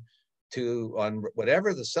hearing to, on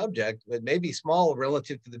whatever the subject, it may be small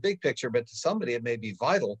relative to the big picture, but to somebody it may be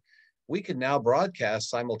vital. We can now broadcast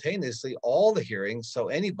simultaneously all the hearings, so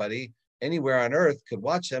anybody anywhere on earth could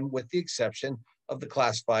watch them, with the exception of the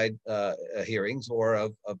classified hearings or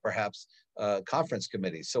of perhaps conference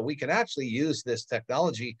committees. So we can actually use this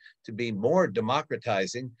technology to be more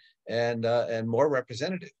democratizing and more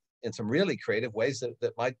representative in some really creative ways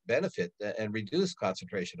that might benefit and reduce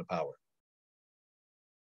concentration of power.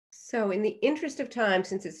 So in the interest of time,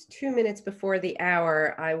 since it's 2 minutes before the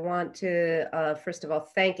hour, I want to, first of all,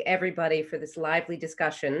 thank everybody for this lively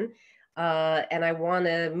discussion. And I want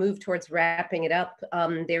to move towards wrapping it up.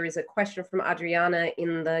 There is a question from Adriana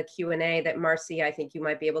in the Q&A that Marci, I think you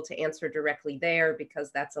might be able to answer directly there,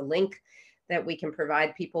 because that's a link that we can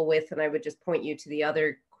provide people with. And I would just point you to the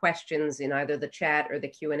other questions in either the chat or the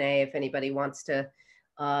Q&A if anybody wants to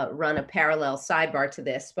run a parallel sidebar to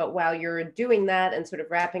this. But while you're doing that and sort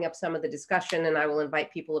of wrapping up some of the discussion, and I will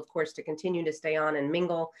invite people, of course, to continue to stay on and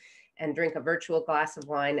mingle and drink a virtual glass of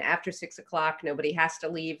wine after 6 o'clock. Nobody has to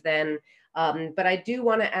leave then. But I do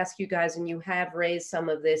want to ask you guys, and you have raised some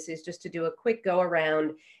of this, is just to do a quick go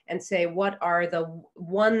around and say, what are the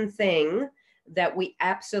one thing that we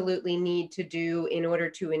absolutely need to do in order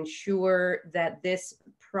to ensure that this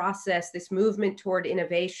process, this movement toward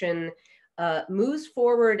innovation, moves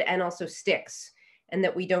forward and also sticks, and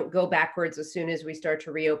that we don't go backwards as soon as we start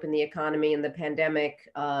to reopen the economy and the pandemic?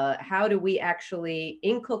 How do we actually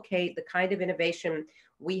inculcate the kind of innovation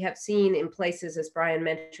we have seen in places, as Brian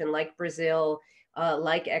mentioned, like Brazil,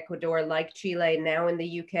 like Ecuador, like Chile, now in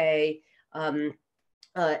the UK,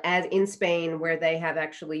 as in Spain, where they have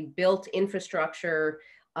actually built infrastructure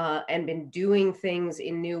and been doing things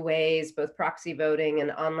in new ways, both proxy voting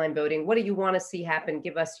and online voting? What do you want to see happen?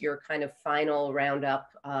 Give us your kind of final roundup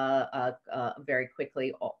very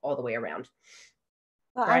quickly, all the way around.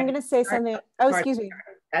 Well, I'm going to say something. Oh, excuse me.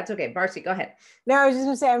 That's okay. Marci, go ahead. No, I was just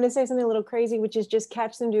going to say, I'm going to say something a little crazy, which is just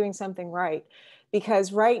catch them doing something right.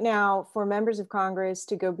 Because right now, for members of Congress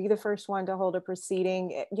to go be the first one to hold a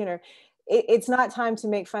proceeding, you know, it's not time to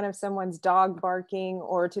make fun of someone's dog barking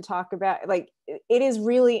or to talk about, like, it is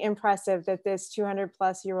really impressive that this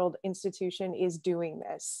 200-plus-year-old institution is doing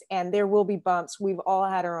this. And there will be bumps. We've all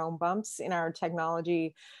had our own bumps in our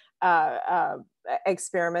technology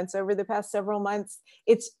experiments over the past several months.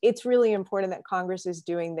 It's really important that Congress is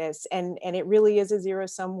doing this, and it really is a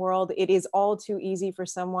zero-sum world. It is all too easy for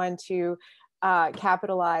someone to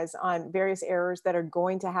capitalize on various errors that are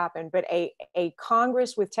going to happen. But a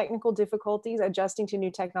Congress with technical difficulties adjusting to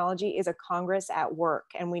new technology is a Congress at work,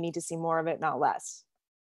 and we need to see more of it, not less.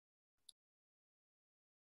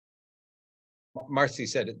 Marci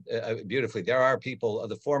said it beautifully. There are people,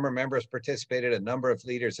 the former members participated, a number of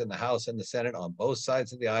leaders in the House and the Senate on both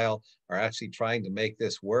sides of the aisle are actually trying to make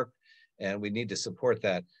this work, and we need to support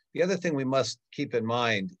that. The other thing we must keep in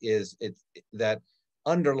mind is that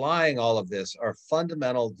underlying all of this are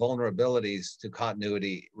fundamental vulnerabilities to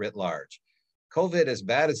continuity writ large. COVID, as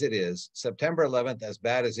bad as it is, September 11th, as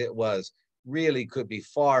bad as it was, really could be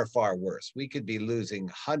far, far worse. We could be losing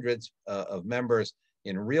hundreds of members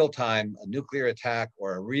in real time. A nuclear attack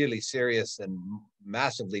or a really serious and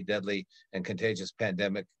massively deadly and contagious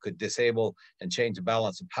pandemic could disable and change the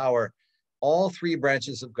balance of power. All three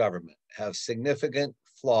branches of government have significant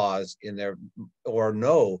flaws in their, or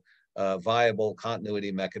no viable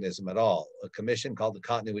continuity mechanism at all. A commission called the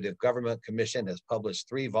Continuity of Government Commission has published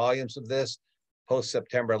 3 volumes of this. Post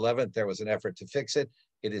September 11th, there was an effort to fix it.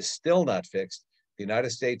 It is still not fixed. The United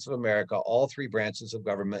States of America, all 3 branches of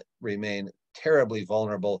government remain terribly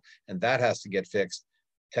vulnerable, and that has to get fixed.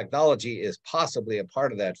 Technology is possibly a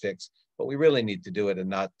part of that fix, but we really need to do it and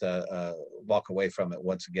not walk away from it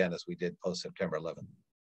once again as we did post September 11th.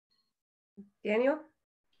 Daniel?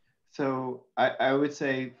 So I would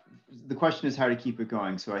say the question is how to keep it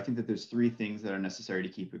going. So I think that there's 3 things that are necessary to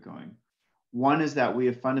keep it going. One is that we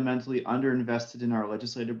have fundamentally underinvested in our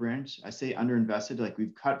legislative branch. I say underinvested, like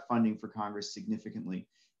we've cut funding for Congress significantly.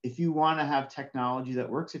 If you want to have technology that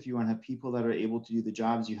works, if you want to have people that are able to do the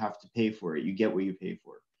jobs, you have to pay for it. You get what you pay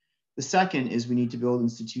for. The second is we need to build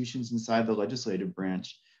institutions inside the legislative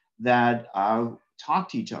branch that talk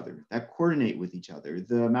to each other, that coordinate with each other.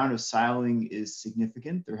 The amount of siloing is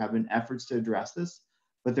significant. There have been efforts to address this,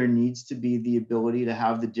 but there needs to be the ability to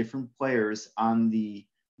have the different players on the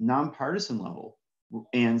nonpartisan level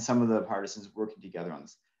and some of the partisans working together on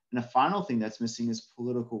this. And the final thing that's missing is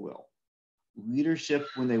political will. Leadership,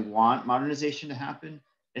 when they want modernization to happen,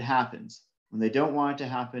 it happens. When they don't want it to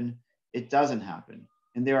happen, it doesn't happen.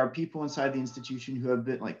 And there are people inside the institution who have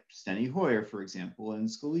been, like Steny Hoyer, for example, and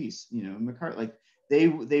Scalise, you know, McCarthy, like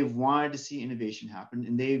they've wanted to see innovation happen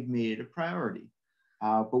and they've made it a priority.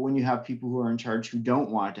 But when you have people who are in charge who don't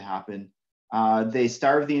want it to happen, they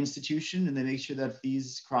starve the institution and they make sure that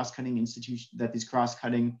these cross-cutting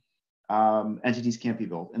entities can't be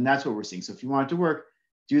built. And that's what we're seeing. So if you want it to work,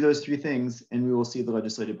 do those three things and we will see the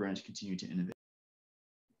legislative branch continue to innovate.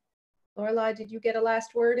 Lorelei, did you get a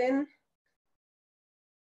last word in?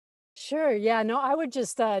 Sure. Yeah, no, I would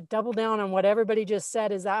just double down on what everybody just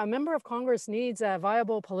said, is that a member of Congress needs a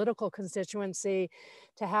viable political constituency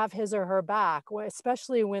to have his or her back,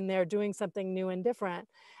 especially when they're doing something new and different.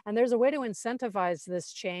 And there's a way to incentivize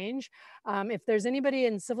this change. If there's anybody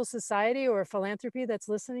in civil society or philanthropy that's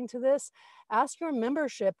listening to this, ask your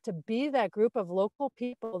membership to be that group of local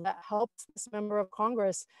people that helps this member of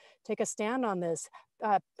Congress take a stand on this.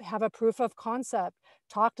 Have a proof of concept,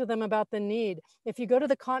 talk to them about the need. If you go to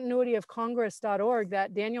the continuityofcongress.org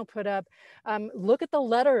that Daniel put up, look at the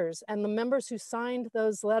letters and the members who signed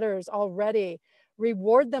those letters already.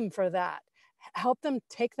 Reward them for that. Help them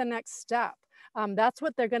take the next step. That's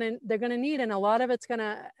what they're gonna need, and a lot of it's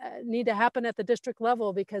gonna need to happen at the district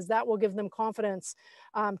level, because that will give them confidence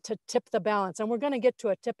to tip the balance. And we're gonna get to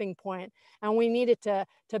a tipping point, and we need it to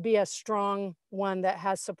be a strong one that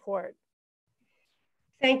has support.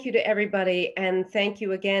 Thank you to everybody, and thank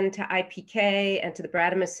you again to IPK and to the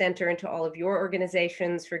Brademas Center and to all of your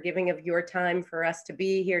organizations for giving of your time for us to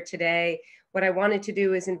be here today. What I wanted to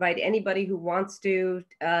do is invite anybody who wants to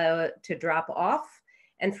drop off,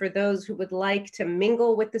 and for those who would like to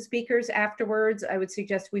mingle with the speakers afterwards, I would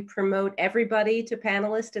suggest we promote everybody to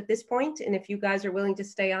panelist at this point. And if you guys are willing to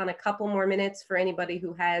stay on a couple more minutes for anybody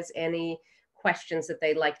who has any questions that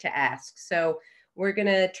they'd like to ask. So we're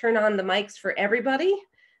gonna turn on the mics for everybody.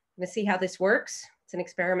 I'm gonna see how this works. It's an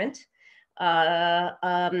experiment.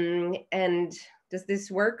 And does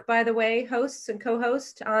this work, by the way, hosts and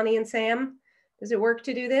co-hosts, Ani and Sam? Does it work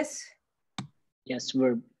to do this? Yes,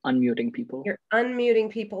 we're unmuting people. You're unmuting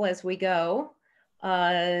people as we go.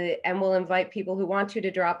 And we'll invite people who want you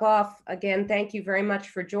to drop off. Again, thank you very much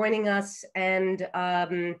for joining us. And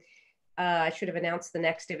I should have announced the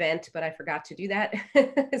next event, but I forgot to do that.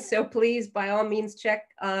 So please, by all means, check.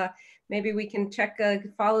 Maybe we can check,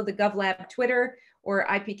 follow the GovLab Twitter or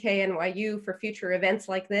IPK NYU for future events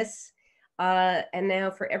like this. And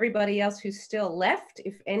now for everybody else who's still left,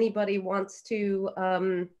 if anybody wants to,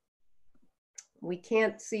 we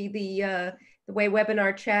can't see the way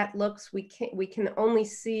webinar chat looks. We can't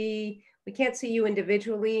see you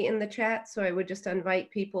individually in the chat. So I would just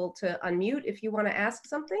invite people to unmute if you want to ask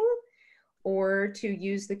something, or to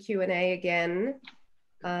use the Q&A again,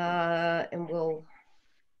 and we'll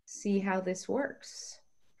see how this works.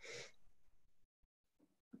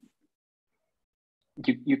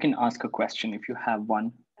 You can ask a question if you have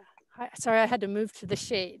one. Sorry, I had to move to the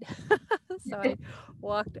shade. So I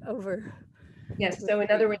walked over. Yes, so in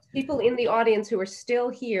other words, people in the audience who are still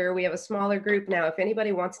here, we have a smaller group now. If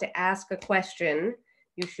anybody wants to ask a question,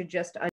 you should just